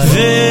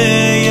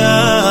וידיר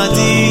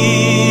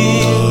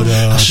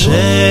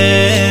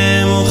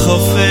השם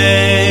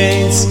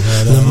חופץ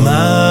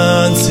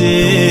למען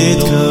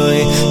צדקו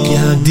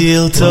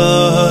יגדיר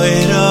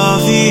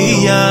תורה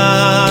וידיר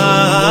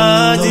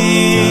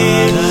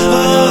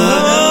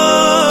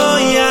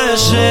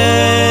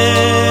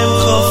השם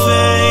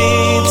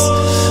חופץ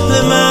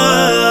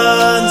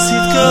למען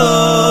צדקו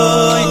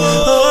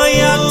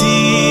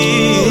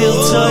יגדיר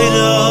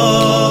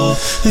תורה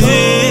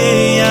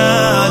וידיר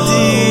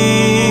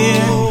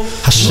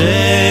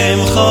השם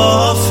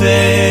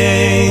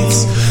חופץ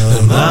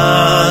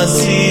למען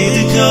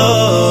צדקו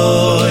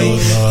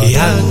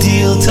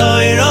יגדיר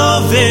תורה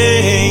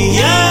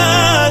וידיר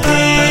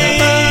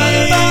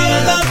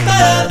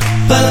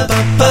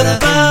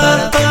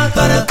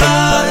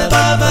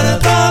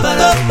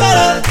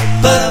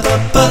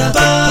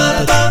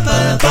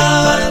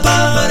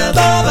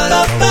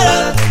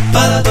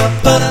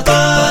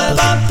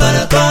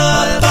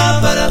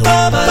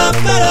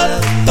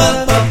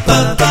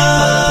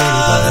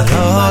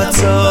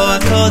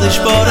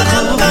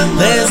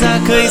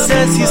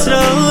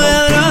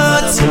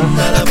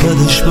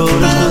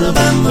HaKadosh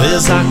Baruch Hu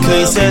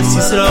V'zakoi Setz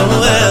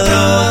Yisrael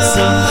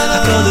Rotzo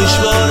HaKadosh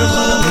Baruch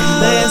Hu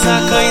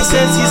V'zakoi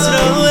Setz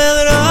Yisrael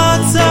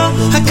Rotzo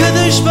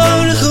HaKadosh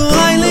Baruch Hu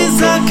Haile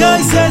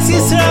Zakoi Setz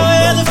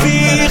Yisrael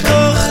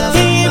Fichoch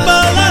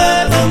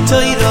Hibalev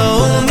Toiro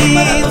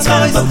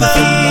Mitzvot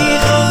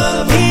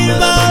Fichoch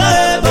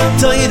Hibalev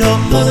Toiro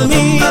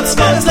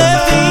Mitzvot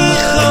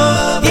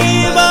Fichoch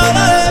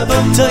Hibalev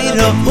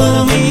Toiro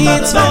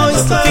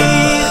Mitzvot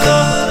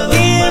Fichoch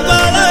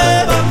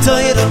Hibalev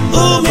Toiro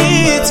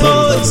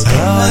Mitzvot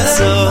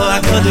Rotzo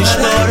HaKadosh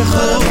Baruch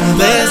Hu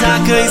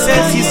V'zakoi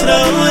Setz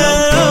Yisrael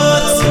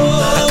Rotzo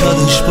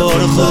HaKadosh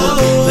Baruch Hu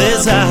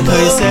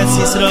V'zakoi Setz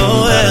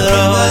Yisrael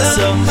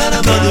Rotzo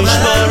HaKadosh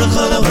Baruch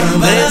Hu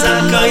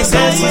V'zakoi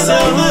Setz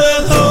Yisrael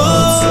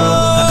Rotzo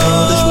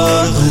HaKadosh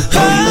Baruch Hu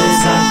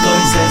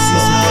V'zakoi Setz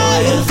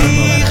Yisrael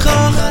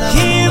Fichoch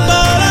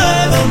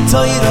Hibalev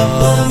Toiro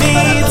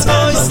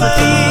Mitzvot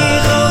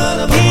Fichoch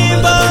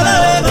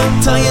Hibalev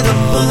Toiro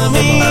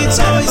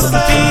Mitzvot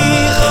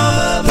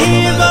Fichoch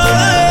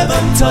Hibalev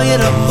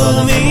Toiro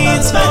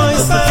Mitzvot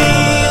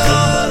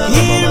Fichoch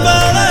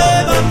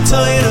Hibalev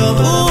Toiro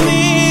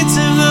Mitzvot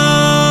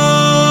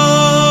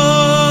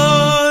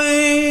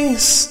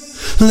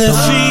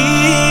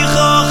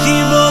Lefichoch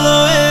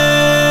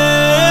Hibalev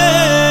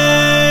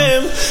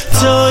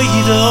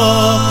Toiro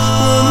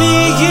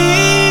Mitzvot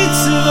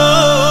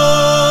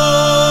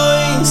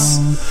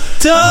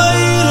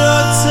Toiro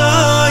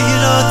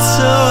Toiro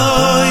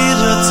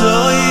Toiro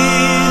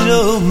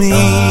Toiro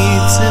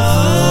Mitzvot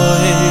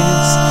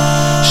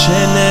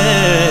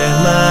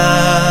Shenemar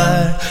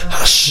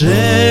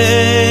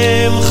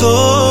Hashem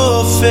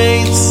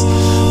Chofetz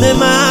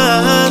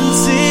Leman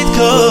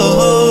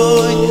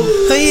Tzidkoi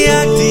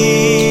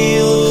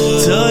Hayagdil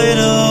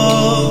Toiro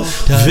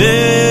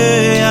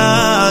Ve'adil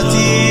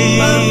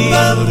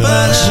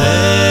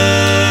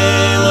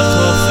Hashem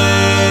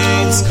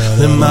Chofetz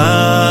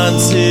Leman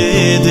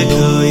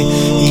Tzidkoi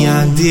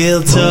Yagdil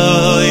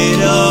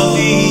Toiro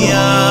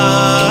Ve'adil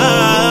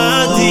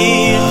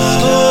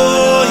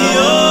Oy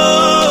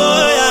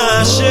Oy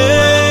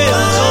Hashem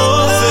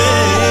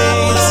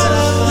Chofetz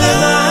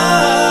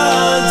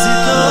Leman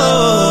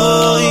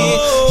Tzidkoi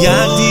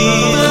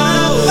Yagdil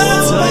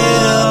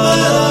Toiro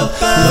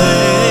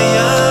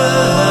Ve'adil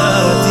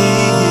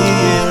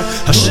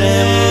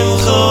Hashem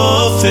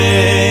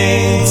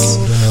Chofetz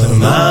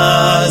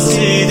Leman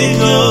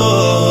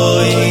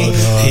Tzidkoi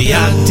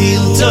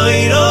Yagdil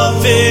Toiro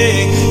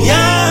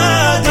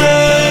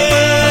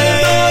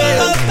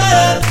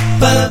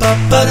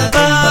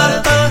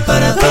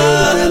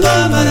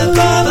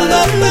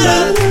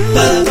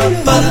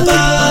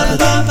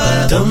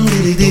Dum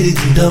diddy diddy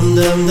dum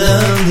dum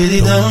dum diddy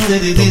dum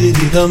diddy diddy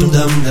dum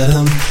dum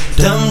dum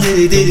dum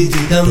diddy diddy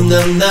dum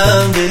dum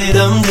dum diddy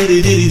dum diddy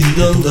diddy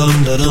dum dum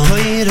dum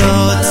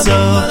Rotzo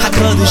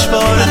HaKadosh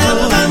Baruch Hu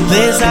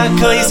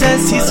V'zakoi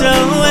Setz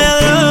Yisrael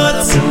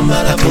Rotzo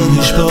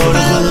HaKadosh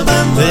Baruch Hu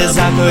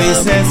V'zakoi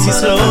Setz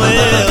Yisrael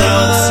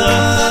Rotzo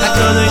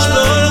HaKadosh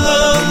Baruch Hu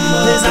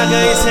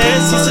V'zakoi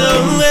Setz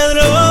Yisrael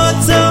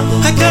Rotzo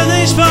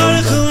HaKadosh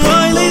Baruch Hu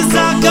Haile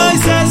Zakoi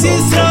Setz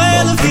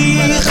Yisrael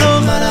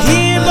Fichoch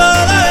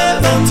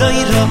Hibalev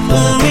Toiro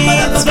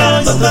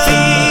Mitzvot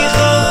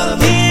Fichoch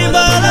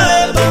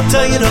Hibalev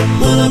Toiro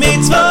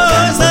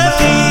Mitzvot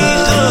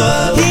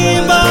Fichoch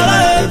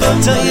Hibalev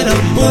Toiro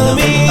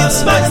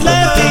Mitzvot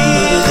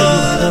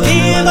Fichoch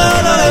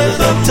Hibalev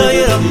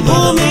Toiro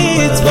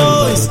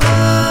Mitzvot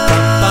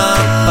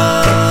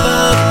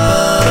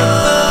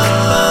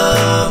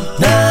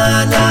Na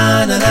na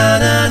na na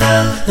na na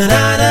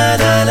na na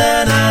na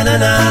na na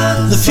na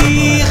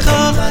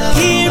Fichoch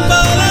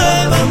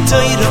Hibalev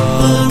Toiro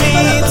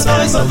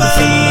Mitzvot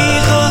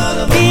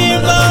Fichoch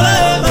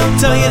Hibalev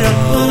Toiro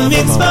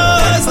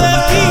Mitzvot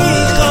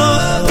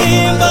Fichoch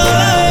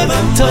Hibalev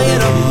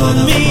Toiro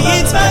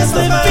Mitzvot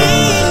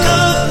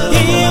Fichoch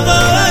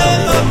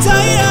Hibalev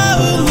Toiro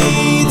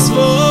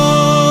Mitzvot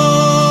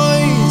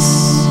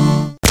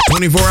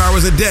 24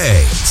 hours a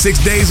day, 6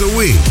 days a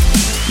week.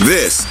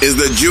 This is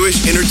the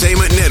Jewish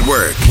Entertainment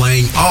Network,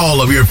 playing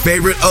all of your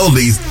favorite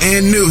oldies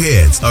and new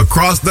hits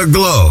across the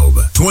globe,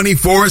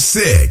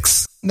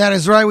 24/6. That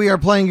is right. We are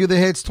playing you the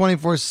hits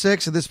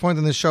 24/6. At this point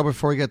in the show,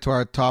 before we get to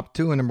our top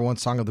two and number one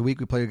song of the week,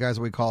 we play you guys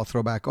what we call a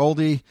throwback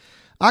oldie.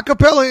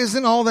 Acapella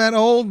isn't all that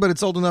old, but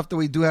it's old enough that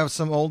we do have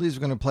some oldies. We're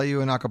going to play you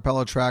an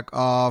acapella track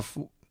off,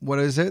 what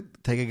is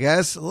it? Take a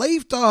guess.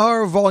 Leif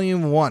Tahar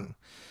Volume 1.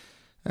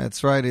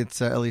 That's right.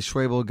 It's Eli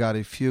Schwebel,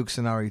 Gadi Fuchs,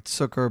 and Ari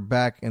Zucker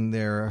back in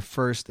their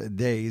first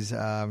days.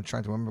 I'm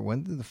trying to remember,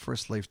 when did the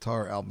first Leif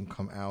Tahar album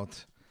come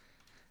out?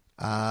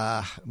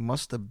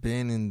 Must have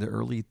been in the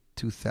early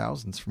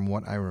 2000s from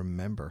what I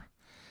remember.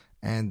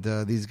 And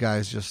these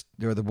guys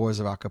they're the boys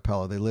of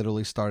acapella. They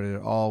literally started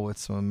it all with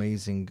some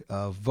amazing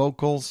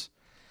vocals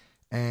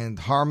and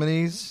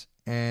harmonies,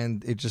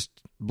 and it just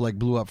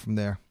blew up from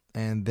there.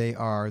 And they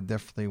are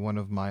definitely one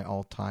of my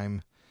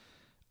all-time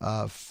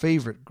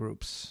favorite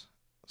groups.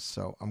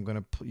 So I'm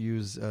going to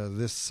use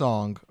this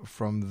song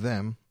from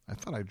them. I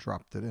thought I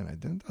dropped it in. I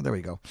didn't. Oh, there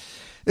we go.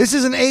 This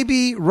is an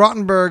A.B.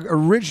 Rottenberg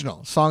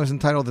original. Song is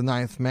entitled The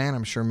Ninth Man.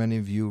 I'm sure many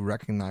of you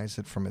recognize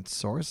it from its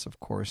source. Of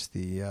course,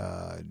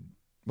 the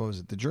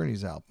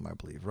Journeys album, I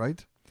believe,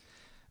 right?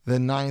 The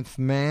Ninth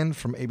Man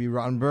from A.B.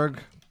 Rottenberg.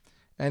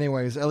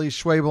 Anyways, Eli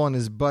Schwebel and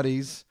his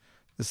buddies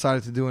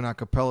decided to do an a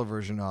cappella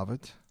version of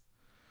it.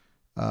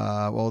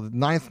 The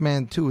Ninth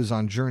Man 2 is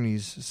on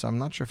Journeys, so I'm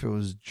not sure if it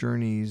was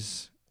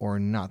Journeys or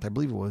not. I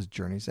believe it was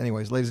Journeys.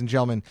 Anyways, ladies and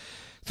gentlemen,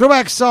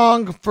 throwback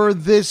song for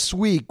this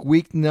week.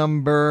 Week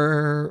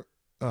number...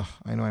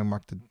 I know I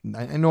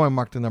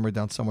marked the number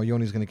down somewhere.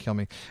 Yoni's going to kill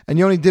me. And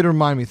Yoni did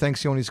remind me,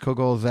 thanks Yoni's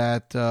Kugel,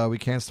 that we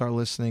can't start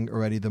listening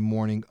already the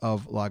morning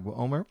of Lag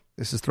BaOmer.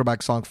 This is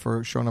throwback song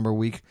for show number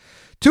week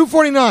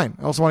 249.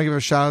 I also want to give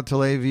a shout out to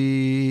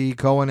Levi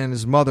Cohen and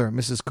his mother,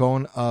 Mrs.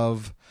 Cohen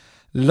of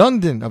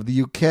London, of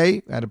the UK.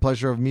 I had the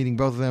pleasure of meeting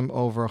both of them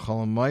over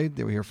Chol Hamoed.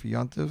 They were here for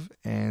Yontiv,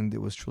 and it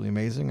was truly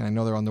amazing. And I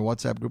know they're on the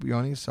WhatsApp group,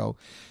 Yoni. So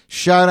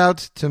shout out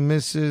to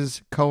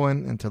Mrs.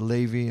 Cohen and to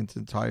Levi and to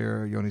the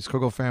entire Yoni's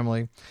Kugel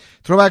family.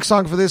 Throwback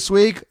song for this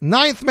week,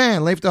 Ninth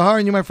Man, Leif Dahar,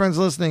 and you, my friends,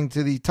 listening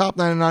to the Top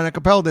 99 a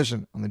cappella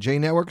edition on the J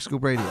Network,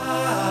 Scoop Radio.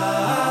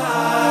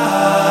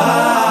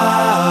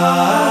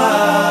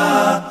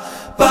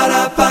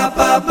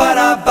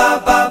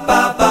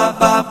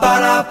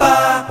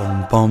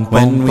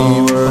 When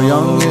we were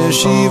young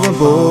yeshiva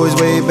boys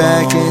way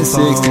back in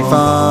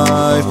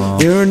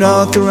 65, hearing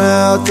all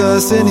throughout the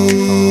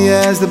city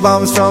as the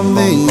bombs from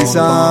the east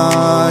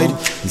side.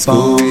 In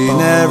school we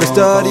never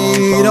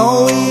studied,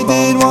 all we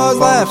did was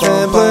laugh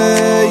and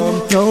play.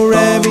 No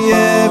Rebbe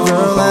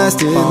ever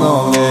lasted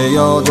long, they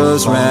all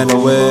just ran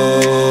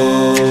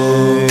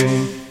away.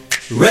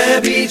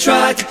 Rebbe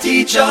tried to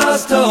teach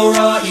us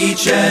Torah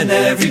each and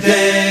every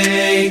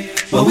day,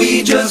 but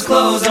we just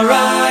closed our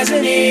eyes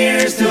and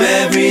ears to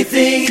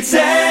everything he'd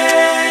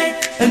say.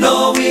 And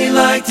all we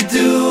like to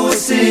do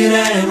is sit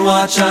and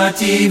watch our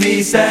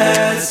TV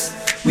sets.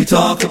 We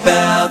talk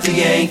about the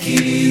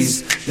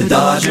Yankees, the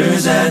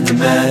Dodgers and the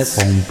Mets.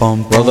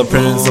 Well, the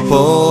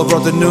principal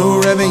brought the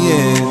new Rebbe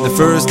in the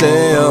first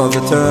day of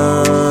the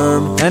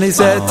term, and he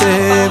said to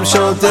him,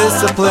 show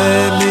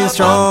discipline, be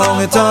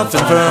strong and tough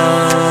and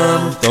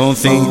firm. Don't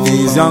think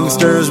these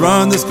youngsters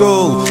run the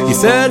school, he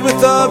said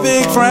with a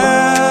big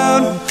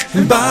frown.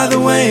 And by the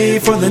way,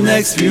 for the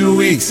next few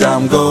weeks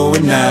I'm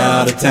going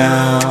out of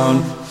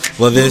town.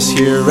 Well, this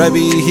here Rebbe,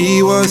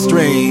 he was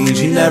strange,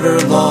 he never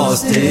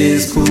lost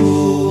his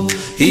cool.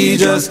 He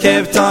just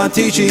kept on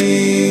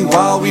teaching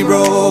while we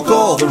broke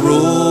all the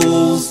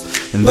rules.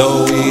 And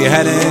though we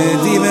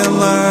hadn't even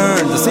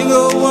learned a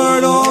single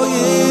word all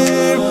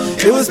year,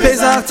 it was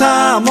Pesach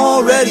time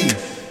already,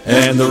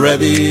 and the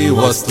Rebbe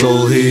was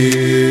still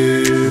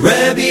here.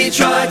 Rebbe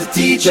tried to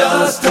teach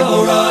us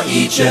Torah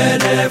each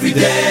and every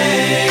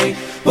day,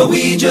 but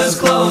we just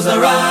closed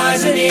our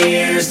eyes and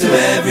ears to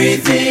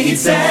everything he'd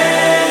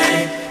say.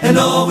 And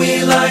all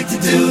we like to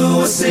do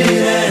is sit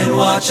and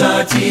watch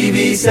our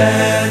TV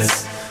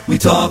sets. We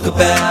talk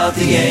about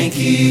the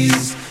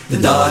Yankees, the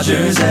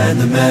Dodgers and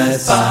the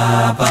Mets.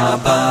 Ba ba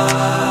ba,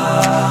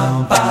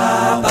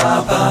 ba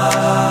ba ba,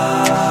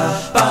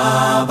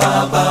 ba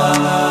ba ba,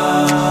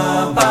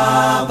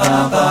 ba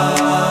ba ba.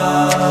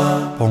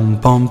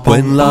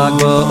 When Lag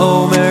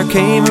BaOmer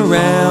came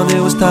around,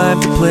 it was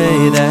time to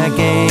play that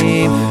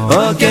game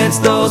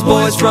against those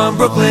boys from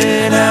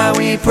Brooklyn. How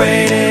we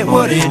prayed it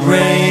wouldn't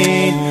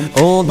rain.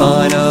 All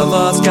 9 of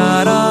us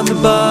got on the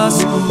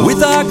bus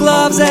with our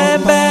gloves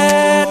and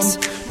bats.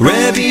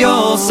 Rebbe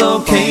also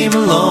came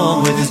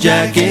along with his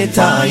jacket,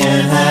 tie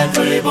and hat.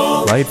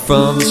 Right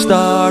from the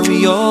start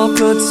we all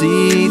could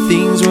see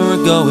things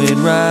weren't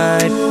going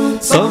right.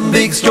 Some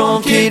big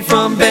strong kid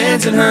from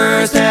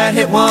Bensonhurst had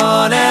hit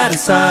one out of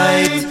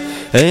sight.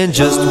 And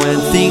just when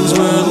things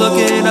were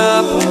looking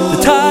up, the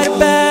tide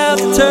about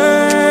to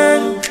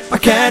turn, our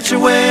catcher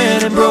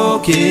went and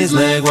broke his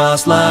leg while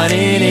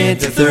sliding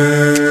into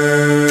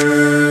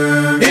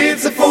third.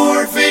 It's a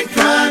forfeit,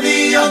 cry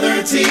the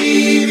other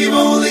team, you've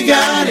only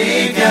got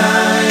 8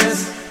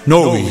 guys.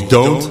 No, we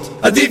don't.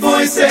 A deep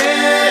voice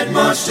said,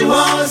 much to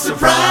our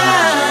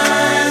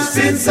surprise,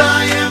 since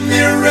I am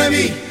their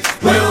Rebbe,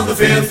 well, the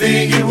fair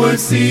thing it would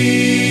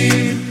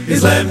seem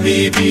is let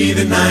me be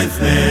the ninth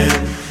man,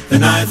 the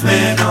ninth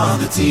man on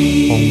the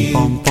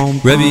team.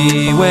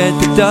 Rebbe went,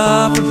 picked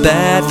up a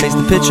bat, faced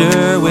the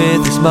pitcher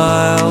with a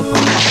smile,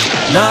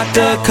 knocked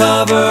the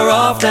cover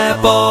off that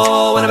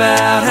ball, went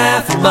about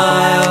half a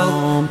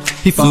mile.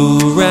 He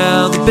flew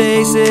around the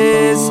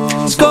bases,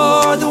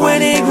 scored the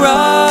winning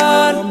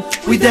run.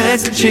 We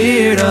danced and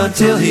cheered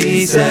until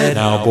he said,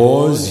 now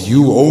boys,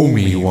 you owe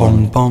me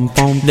one.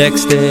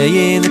 Next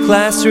day in the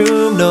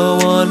classroom, no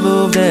one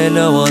moved and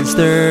no one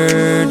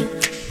stirred.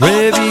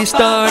 Rebbe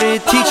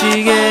started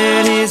teaching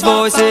and his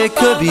voice, it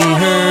could be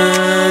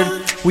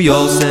heard. We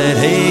all said,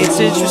 hey, it's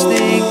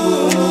interesting,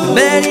 the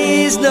man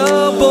is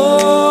no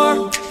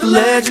more. The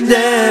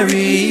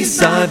legendary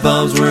side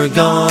bombs were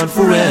gone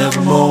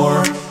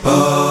forevermore.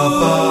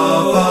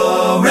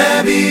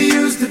 Rebbe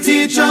used to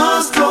teach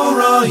us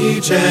Torah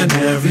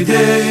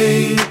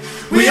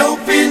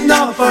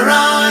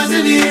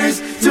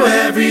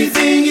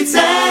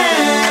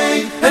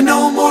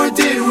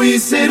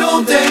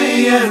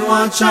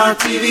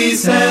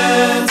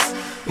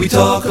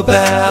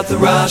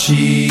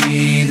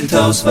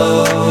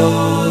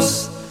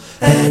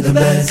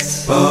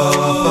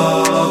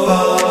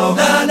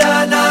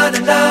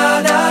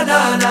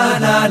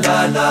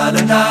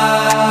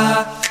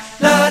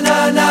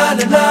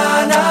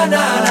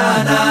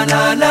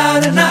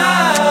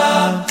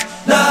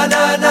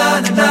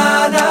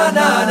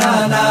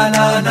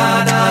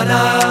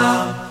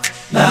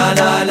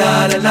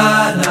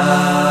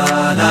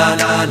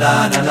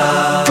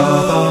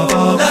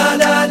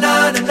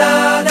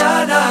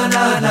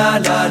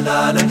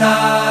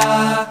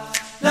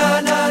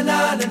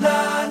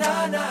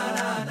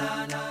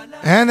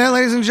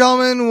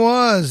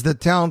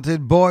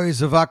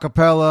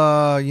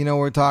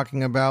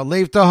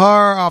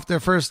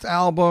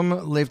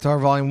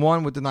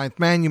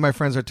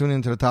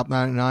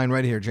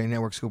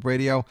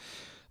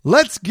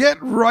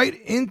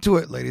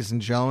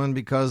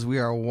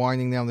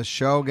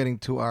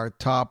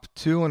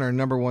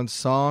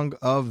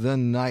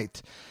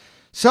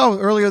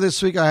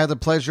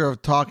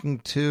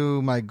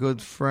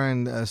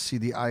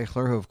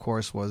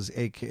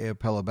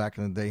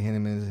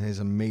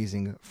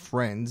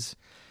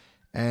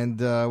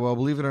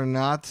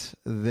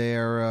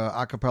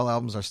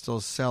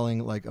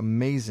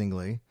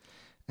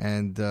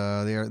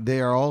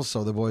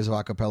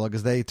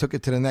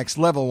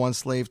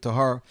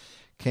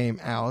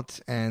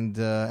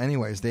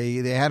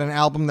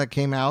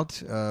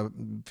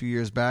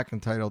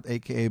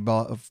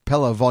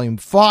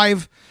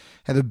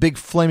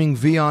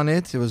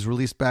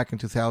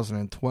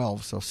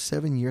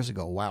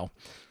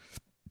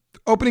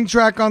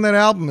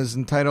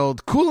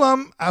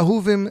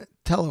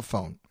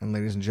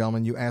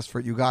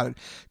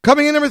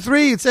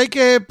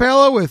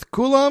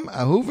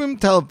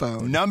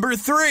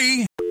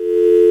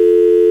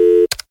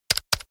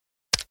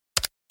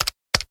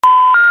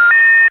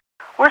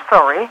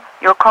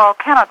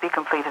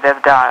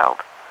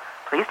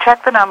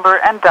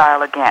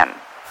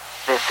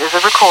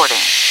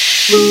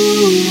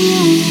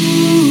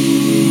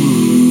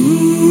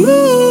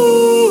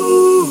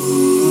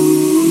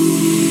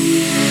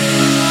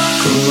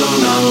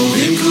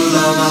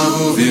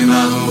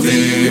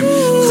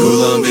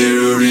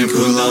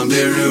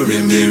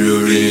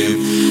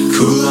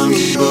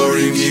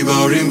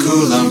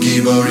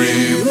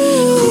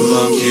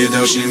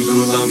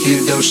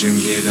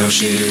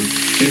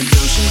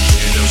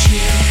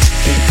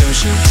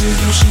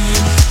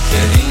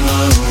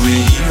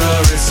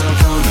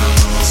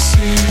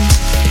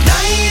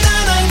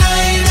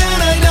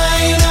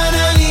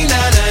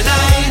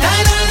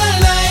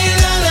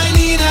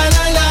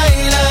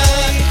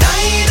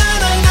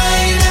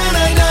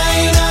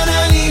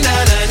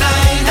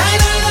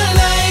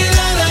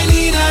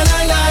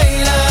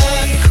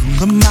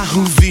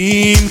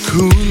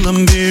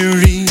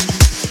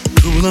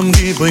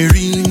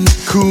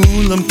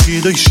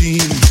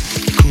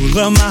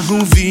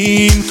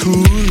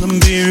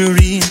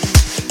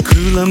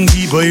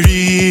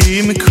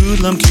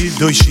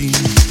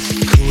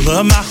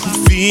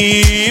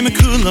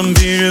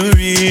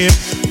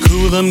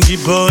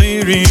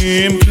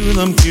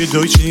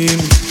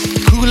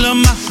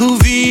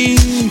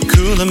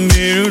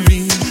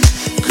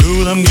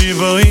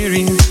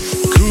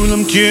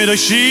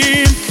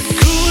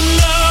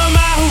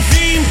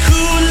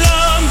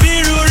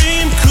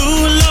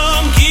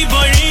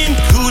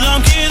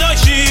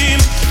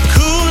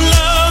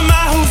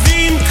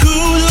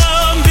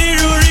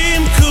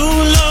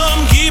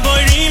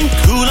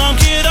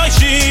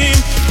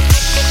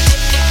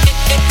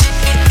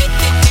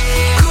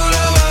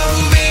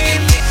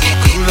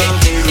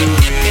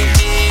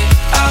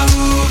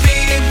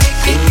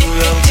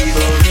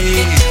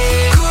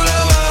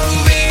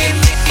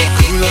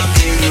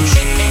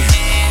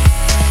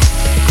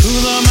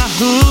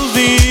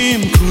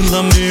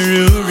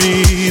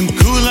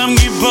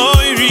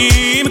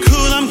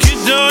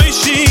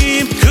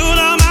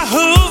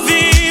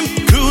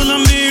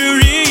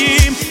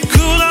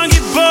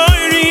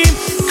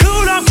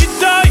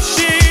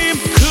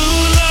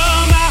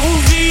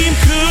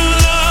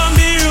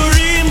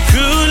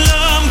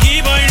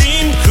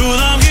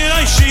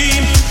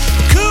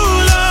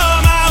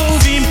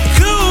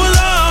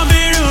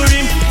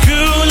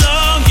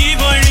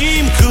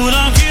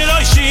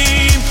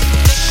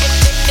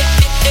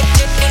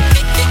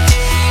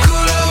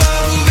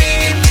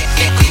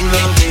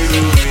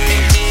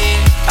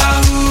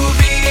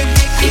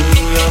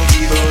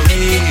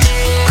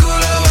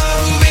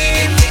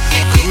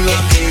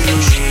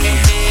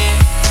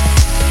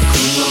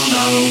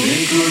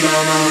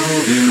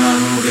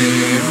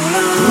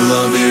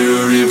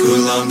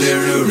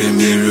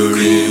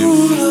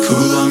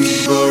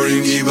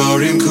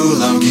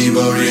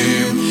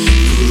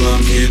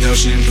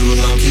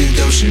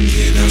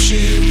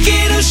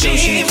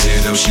Kedoshim,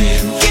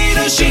 Kedoshim,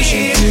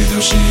 Kedoshim,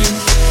 Kedoshim.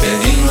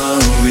 Be'ino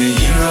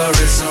u'be'yiro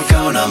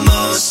ritzon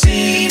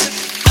hamosim.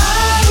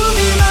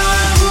 Ahuvim,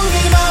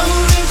 ahuvim,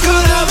 ahuvim,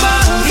 kulam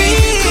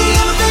ahuvim,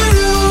 kulam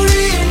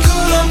berurim,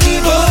 kulam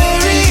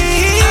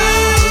giborim.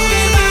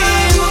 Ahuvim,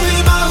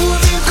 ahuvim,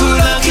 ahuvim,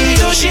 kulam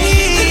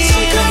kedoshim.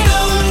 Ritzoy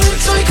koinam,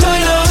 ritzoy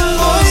koinam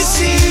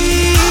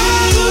hamosim.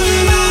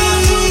 Ahuvim,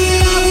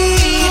 ahuvim,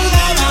 ahuvim,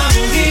 kulam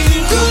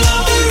ahuvim,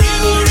 kulam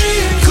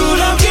berurim,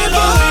 kulam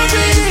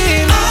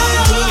giborim.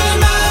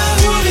 Ahuvim,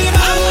 ahuvim,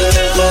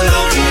 ahuvim,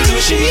 kulam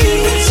kedoshim.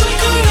 Ritzoy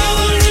koinam,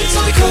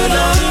 ritzoy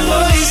koinam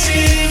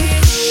hamosim.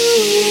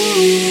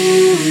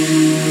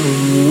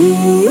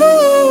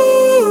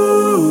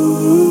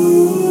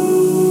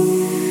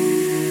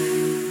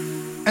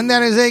 And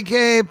that is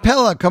A.K.A.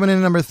 Pella coming in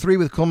at number 3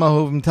 with Kol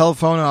Mahuvim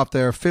Telephone off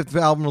their 5th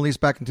album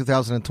released back in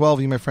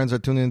 2012. You, my friends, are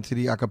tuned into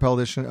the a cappella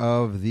edition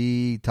of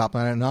the Top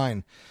 9 at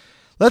 9.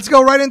 Let's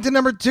go right into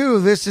number 2.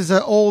 This is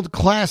an old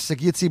classic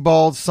Yitzi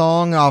Bald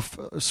song off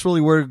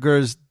Swirly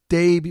Williger's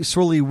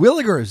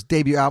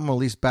debut album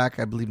released back,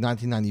 I believe,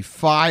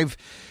 1995.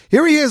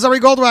 Here he is, Ari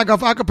Goldwag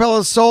off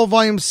Acapella Soul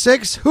Volume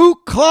 6, Hu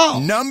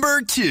Klal.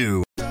 Number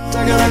 2.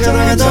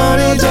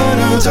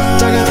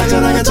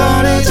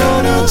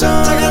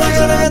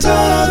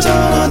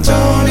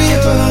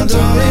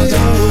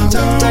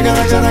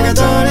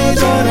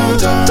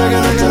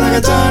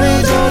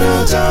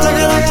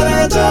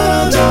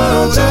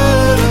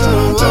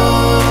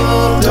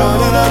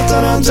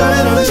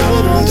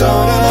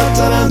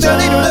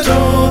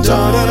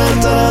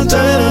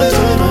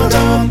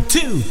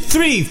 Two,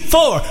 three,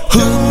 four. Hu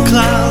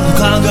klal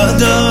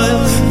gadol,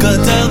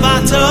 gadol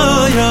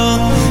batoyo,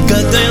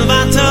 gadol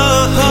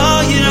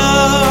batoyo.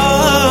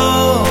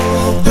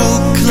 Hu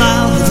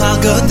klal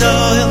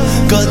gadol,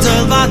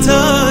 gadol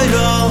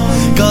batoyo,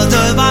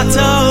 gadol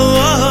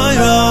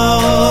batoyo.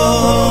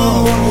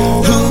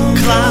 Hu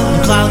klal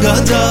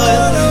gadol,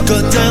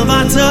 gadol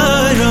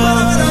batoyo,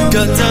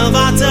 gadol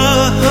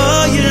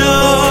batoyo.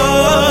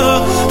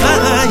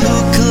 Hu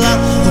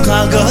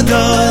klal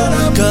gadol,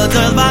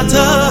 gadol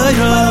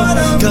batoyo,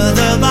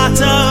 gadol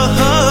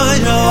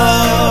batoyo.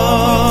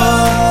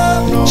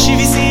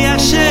 Shivisi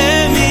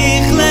Hashem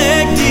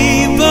ichlekti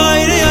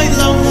boire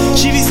oilom,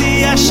 Shivisi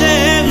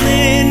Hashem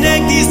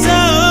lenekti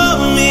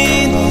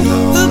zomin.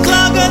 Hu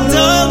klal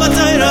gadol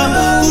batoyo,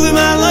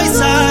 u'b'maloi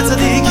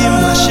tzadikim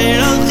asher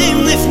alchim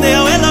lifnei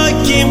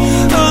Elokim.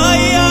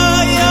 Oy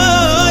oy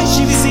oy,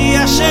 Shivisi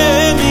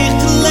Hashem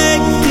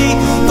ichlekti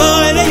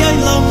boire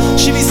oilom,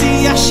 Shivisi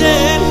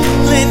Hashem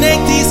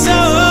lenekti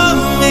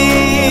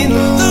zomin.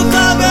 Hu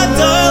klal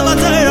gadol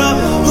batoyo,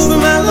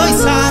 u'b'maloi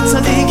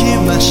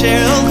tzadikim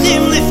asher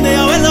alchim lifnei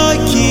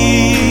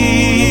Elokim.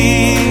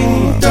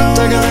 Klal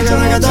gadol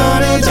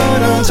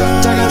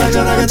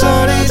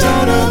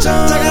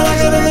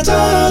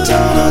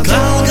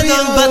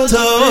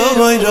batoyo,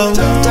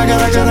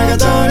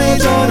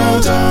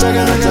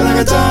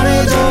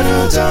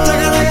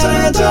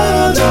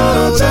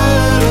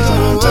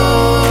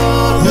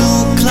 Hu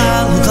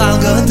klal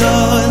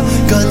gadol,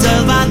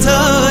 gadol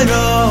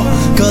batoyo,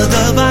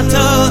 gadol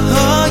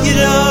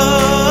batoyo.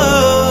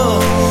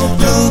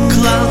 Hu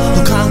klal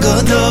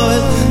gadol,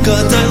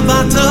 gadol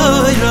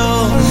batoyo,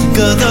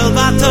 gadol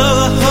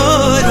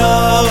batoyo.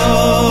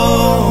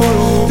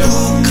 Hu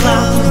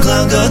klal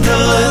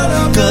gadol,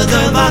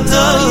 gadol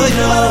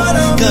batoyo,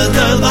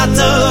 gadol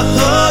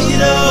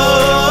batoyo.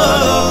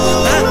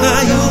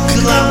 Hu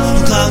klal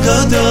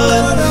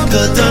gadol,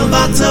 gadol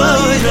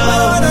batoyo,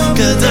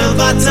 gadol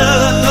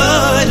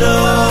batoyo.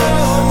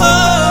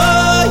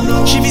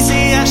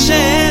 Shivisi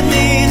Hashem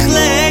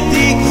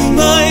ichlekti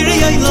boire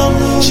oilom,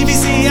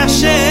 Shivisi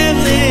Hashem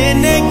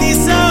lenekti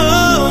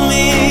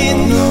zomin.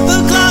 Hu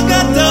klal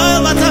gadol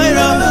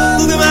batoyo,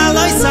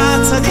 u'b'maloi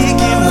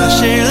tzadikim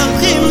asher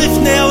alchim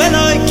lifnei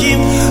Elokim.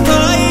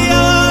 Oy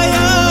oy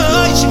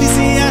oy,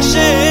 Shivisi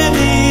Hashem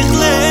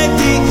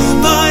ichlekti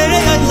boire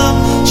oilom,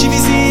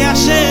 Shivisi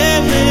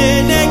Hashem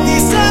lenekti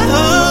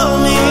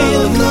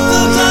zomin. Hu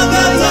klal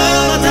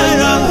gadol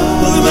batoyo,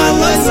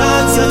 u'b'maloi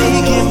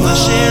tzadikim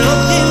asher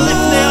alchim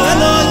lifnei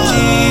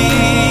Elokim.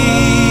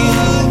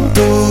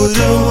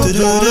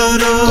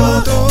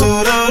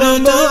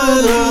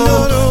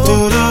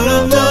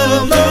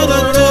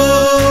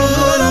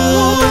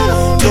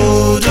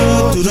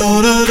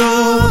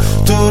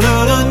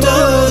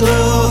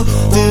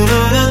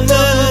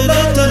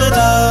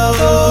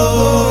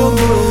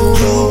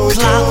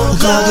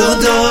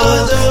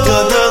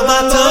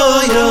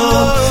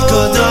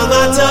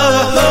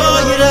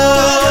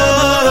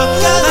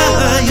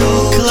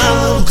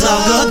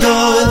 Gadol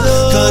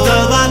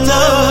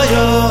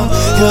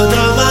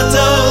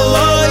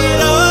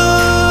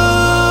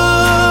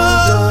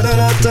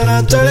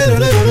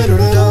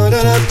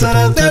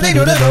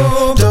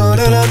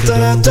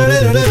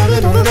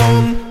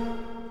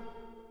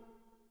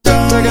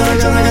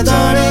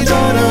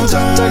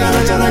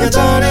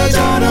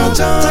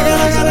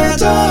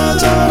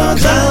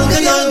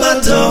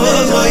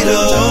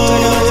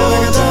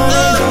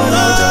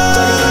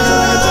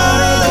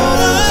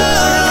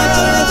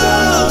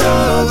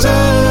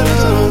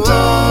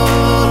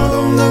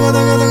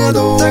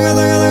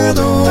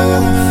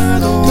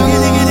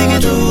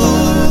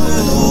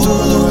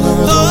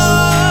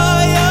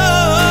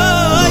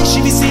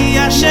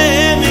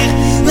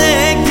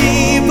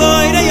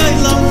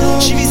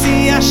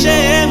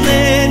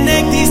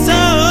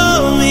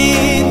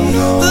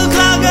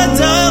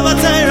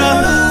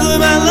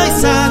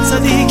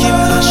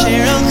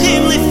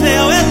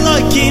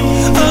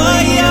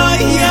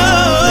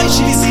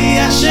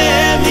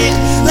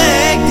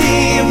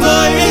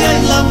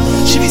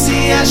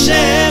Shivisi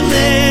Hashem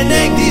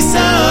Negdi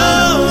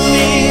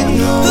Somin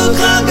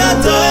Ukla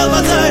Gadol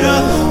Batara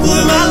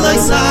Umalai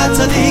Sat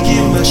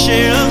Tzadikim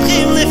Asher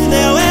Amchim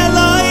Lifnei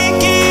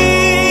Elokim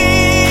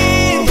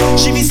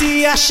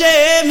Shivisi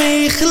Hashem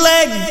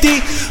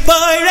Ichlegdi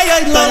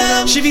Boirei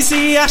Olam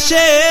Shivisi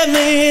Hashem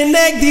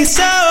Negdi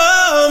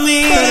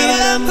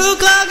Somin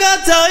Ukla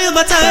Gadol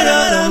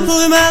Batara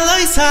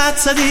Umalai Sat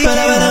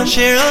Tzadikim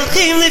Asher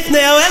Amchim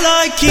Lifnei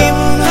Elokim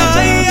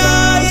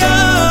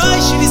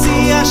Shivisi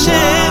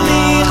Hashem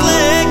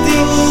Ichlegdi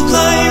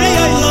Boirei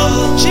Olam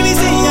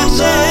Shivisi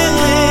Hashem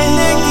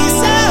Negdi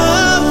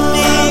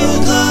Somin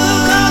Ukla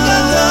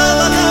Gadol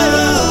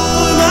Batara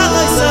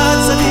Umalai Sat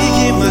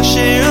Tzadikim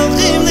Asher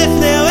Amchim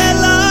Lifnei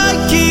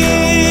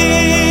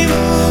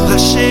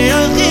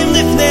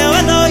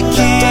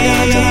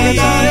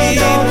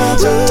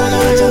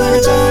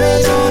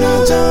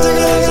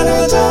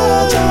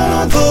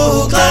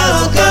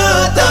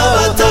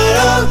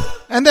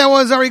And that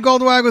was Ari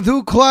Goldwag with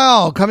Who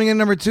Clow. Coming in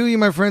number 2, you,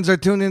 my friends, are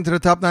tuned into the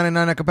Top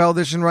 99 Acapella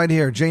Edition right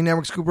here, J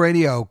Network Scoop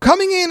Radio.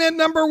 Coming in at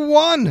number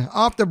 1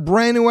 off the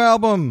brand new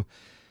album,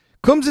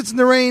 Kumsitz in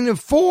the Rain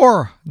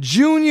 4,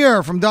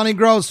 Junior from Donnie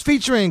Gross,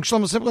 featuring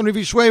Shlomo Simcha and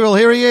Rivi Schwebel.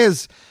 Here he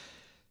is,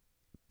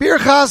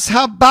 Birchas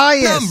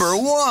Habayis. Number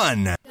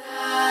 1.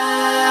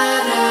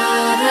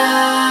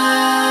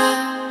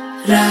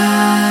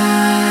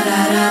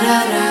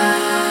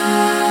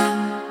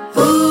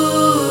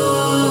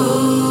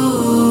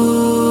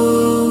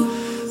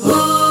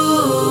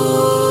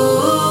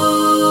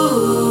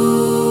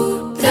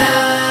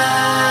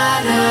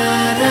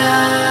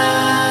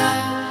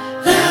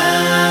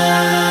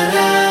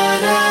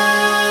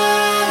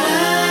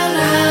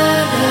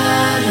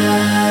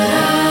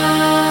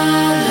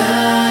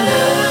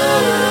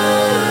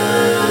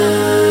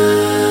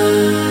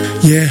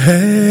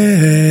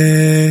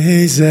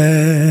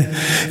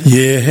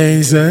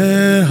 Yeheze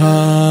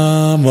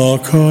hamakoim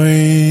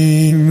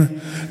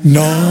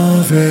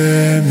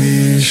Nove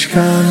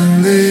mishkan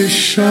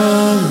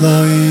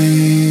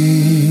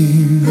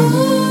lishalayim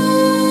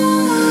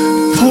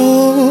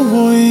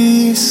Povoi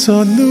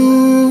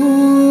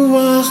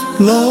sonuach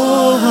lo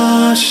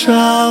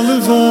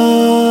hashalva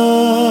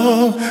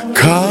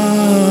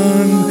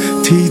Kan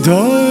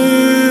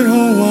tidor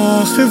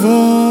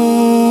hoachvo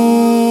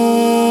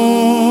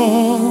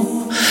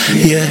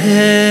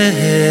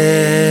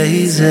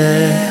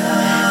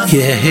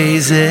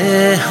Yeheze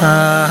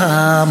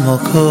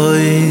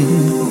hamokoim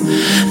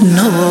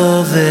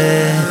Nove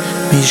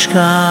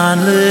mishkan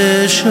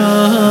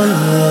l'shalom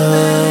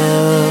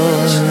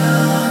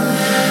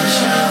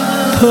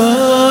Po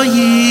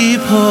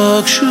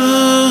yipokshu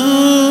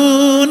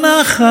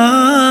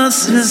nachas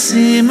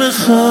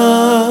v'simcha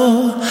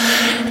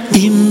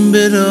Im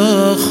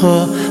berocho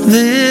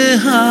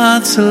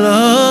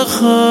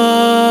v'hatzlocho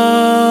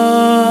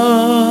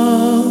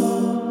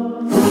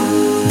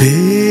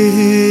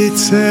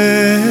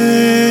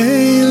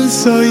B'tzeil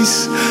sois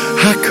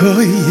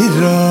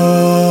hakoira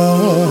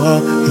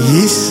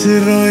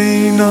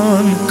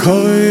Yisroinon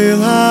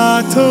koil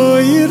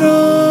hatoira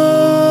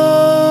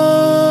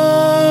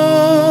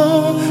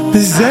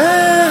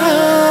B'zeh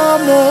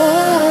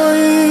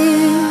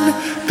hamoin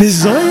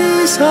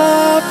B'zois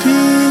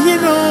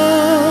hapino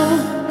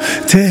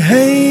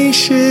Tehei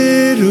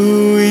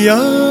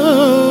shiruya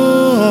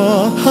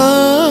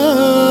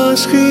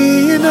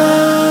hashchina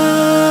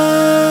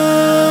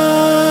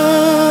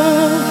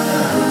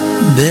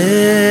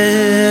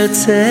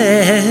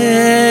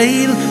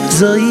B'tzeil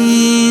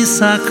zois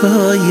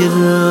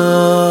hakoyro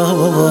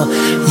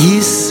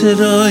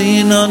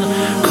Yisroinon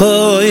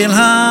koil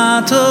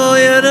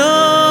hatoyro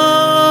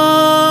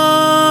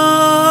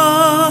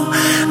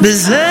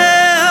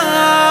B'zeh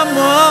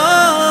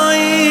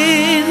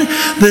hamoin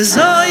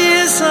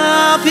B'zois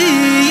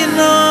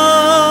hapino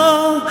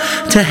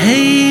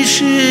Tehei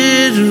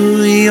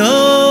shiruyo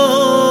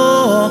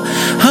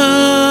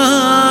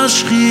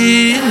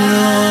hashchino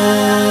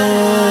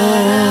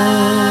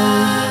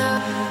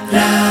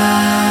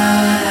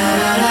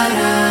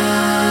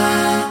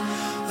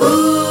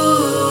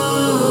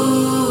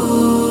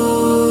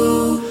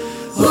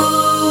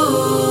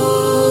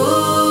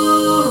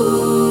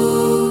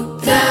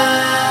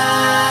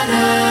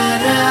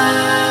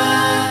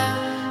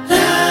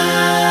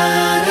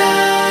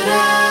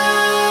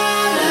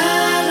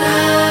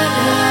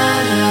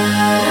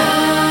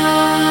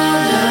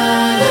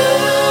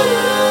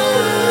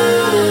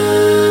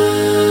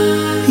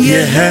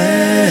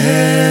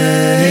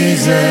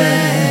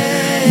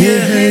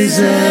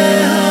Yeheze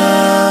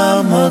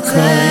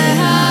hamakoim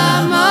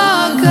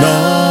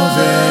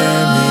Nove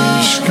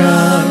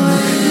mishkan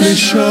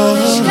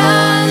l'shalom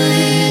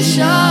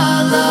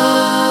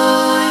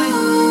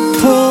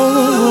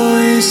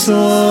Poi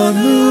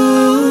sonuach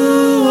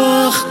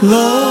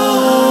lo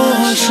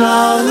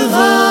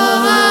shalva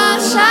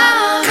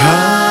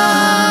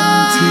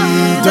Kan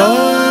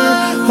tidor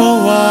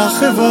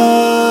hoachvo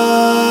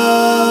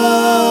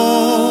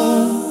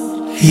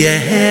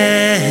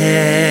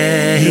Yeheze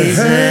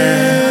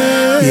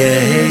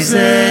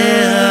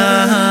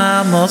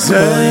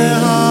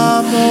hamokoim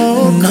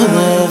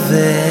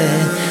Nove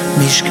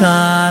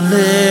Mishkan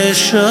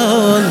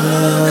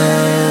Sholosh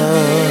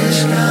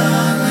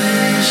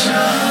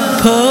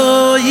Po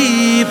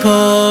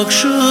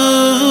yipokshu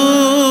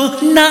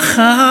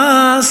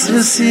Nachas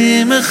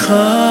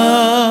L'simcha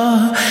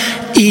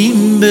Im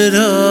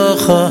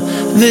berocha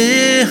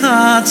V'hatzlocha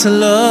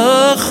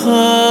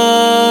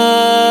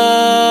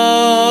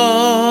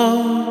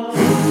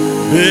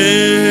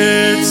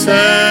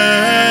B'tzel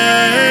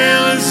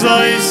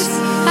zois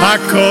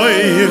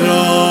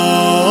HaKoira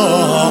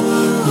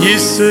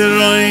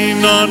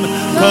Yisroinon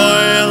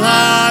Koel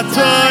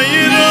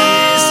HaToira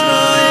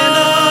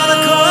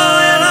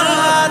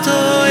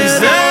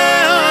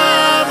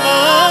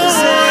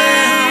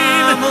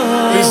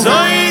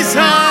Zois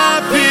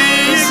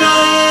HaPisa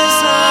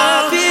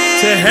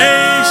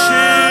Tehei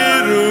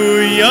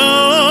Shiruya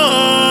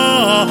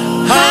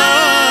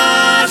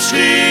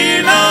Hashina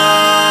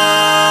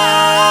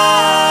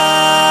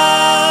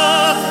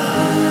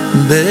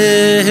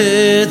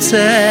B'tzel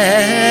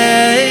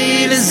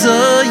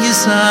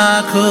zois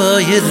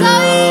HaKoira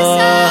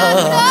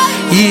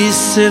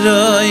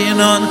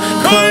Yisroinon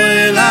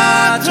Koel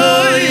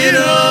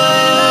HaToira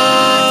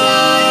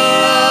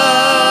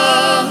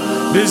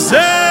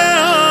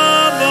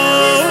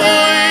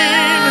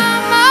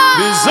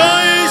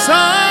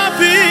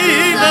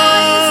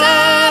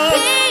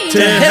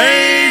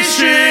Tehei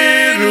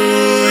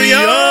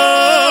Shiruya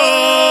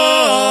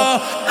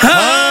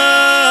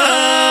Hashina.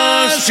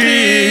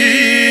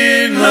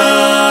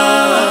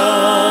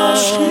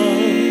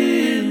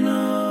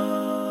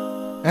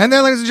 And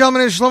then, ladies and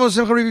gentlemen, is Shlomo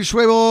Simcha Rivi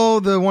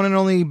Shwebel, the one and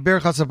only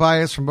Berchat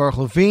Sabayas from Baruch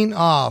Levine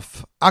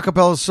off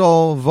Acapella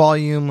Soul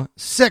Volume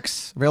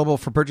 6, available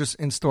for purchase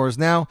in stores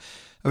now.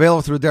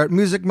 Available through Dart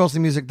Music,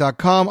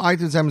 mostlymusic.com,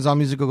 iTunes, Amazon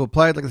Music, Google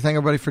Play. I'd like to thank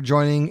everybody for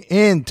joining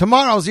in.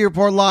 Tomorrow's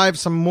Report Live,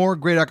 some more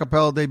great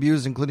acapella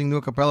debuts, including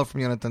new acapella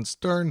from Jonathan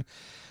Stern,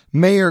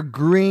 Mayor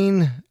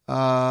Green,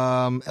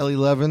 Ellie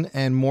Levin,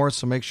 and more,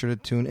 so make sure to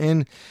tune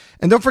in.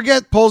 And don't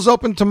forget, polls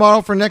open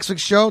tomorrow for next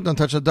week's show. Don't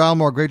touch the dial.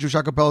 More great Jewish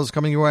acapellas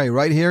coming your way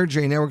right here,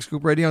 J Network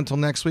Scoop Radio. Until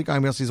next week,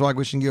 I'm Yossi Zweig,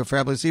 wishing you a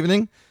fabulous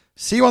evening.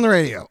 See you on the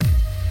radio.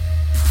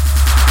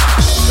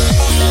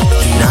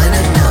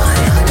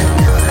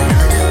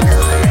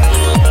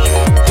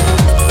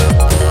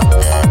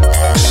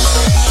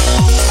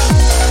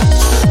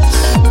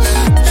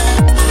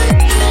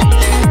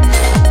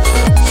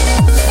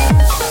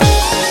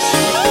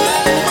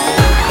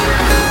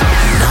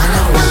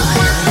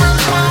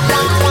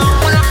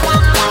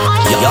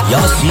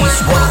 Yossi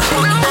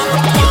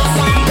Zweig.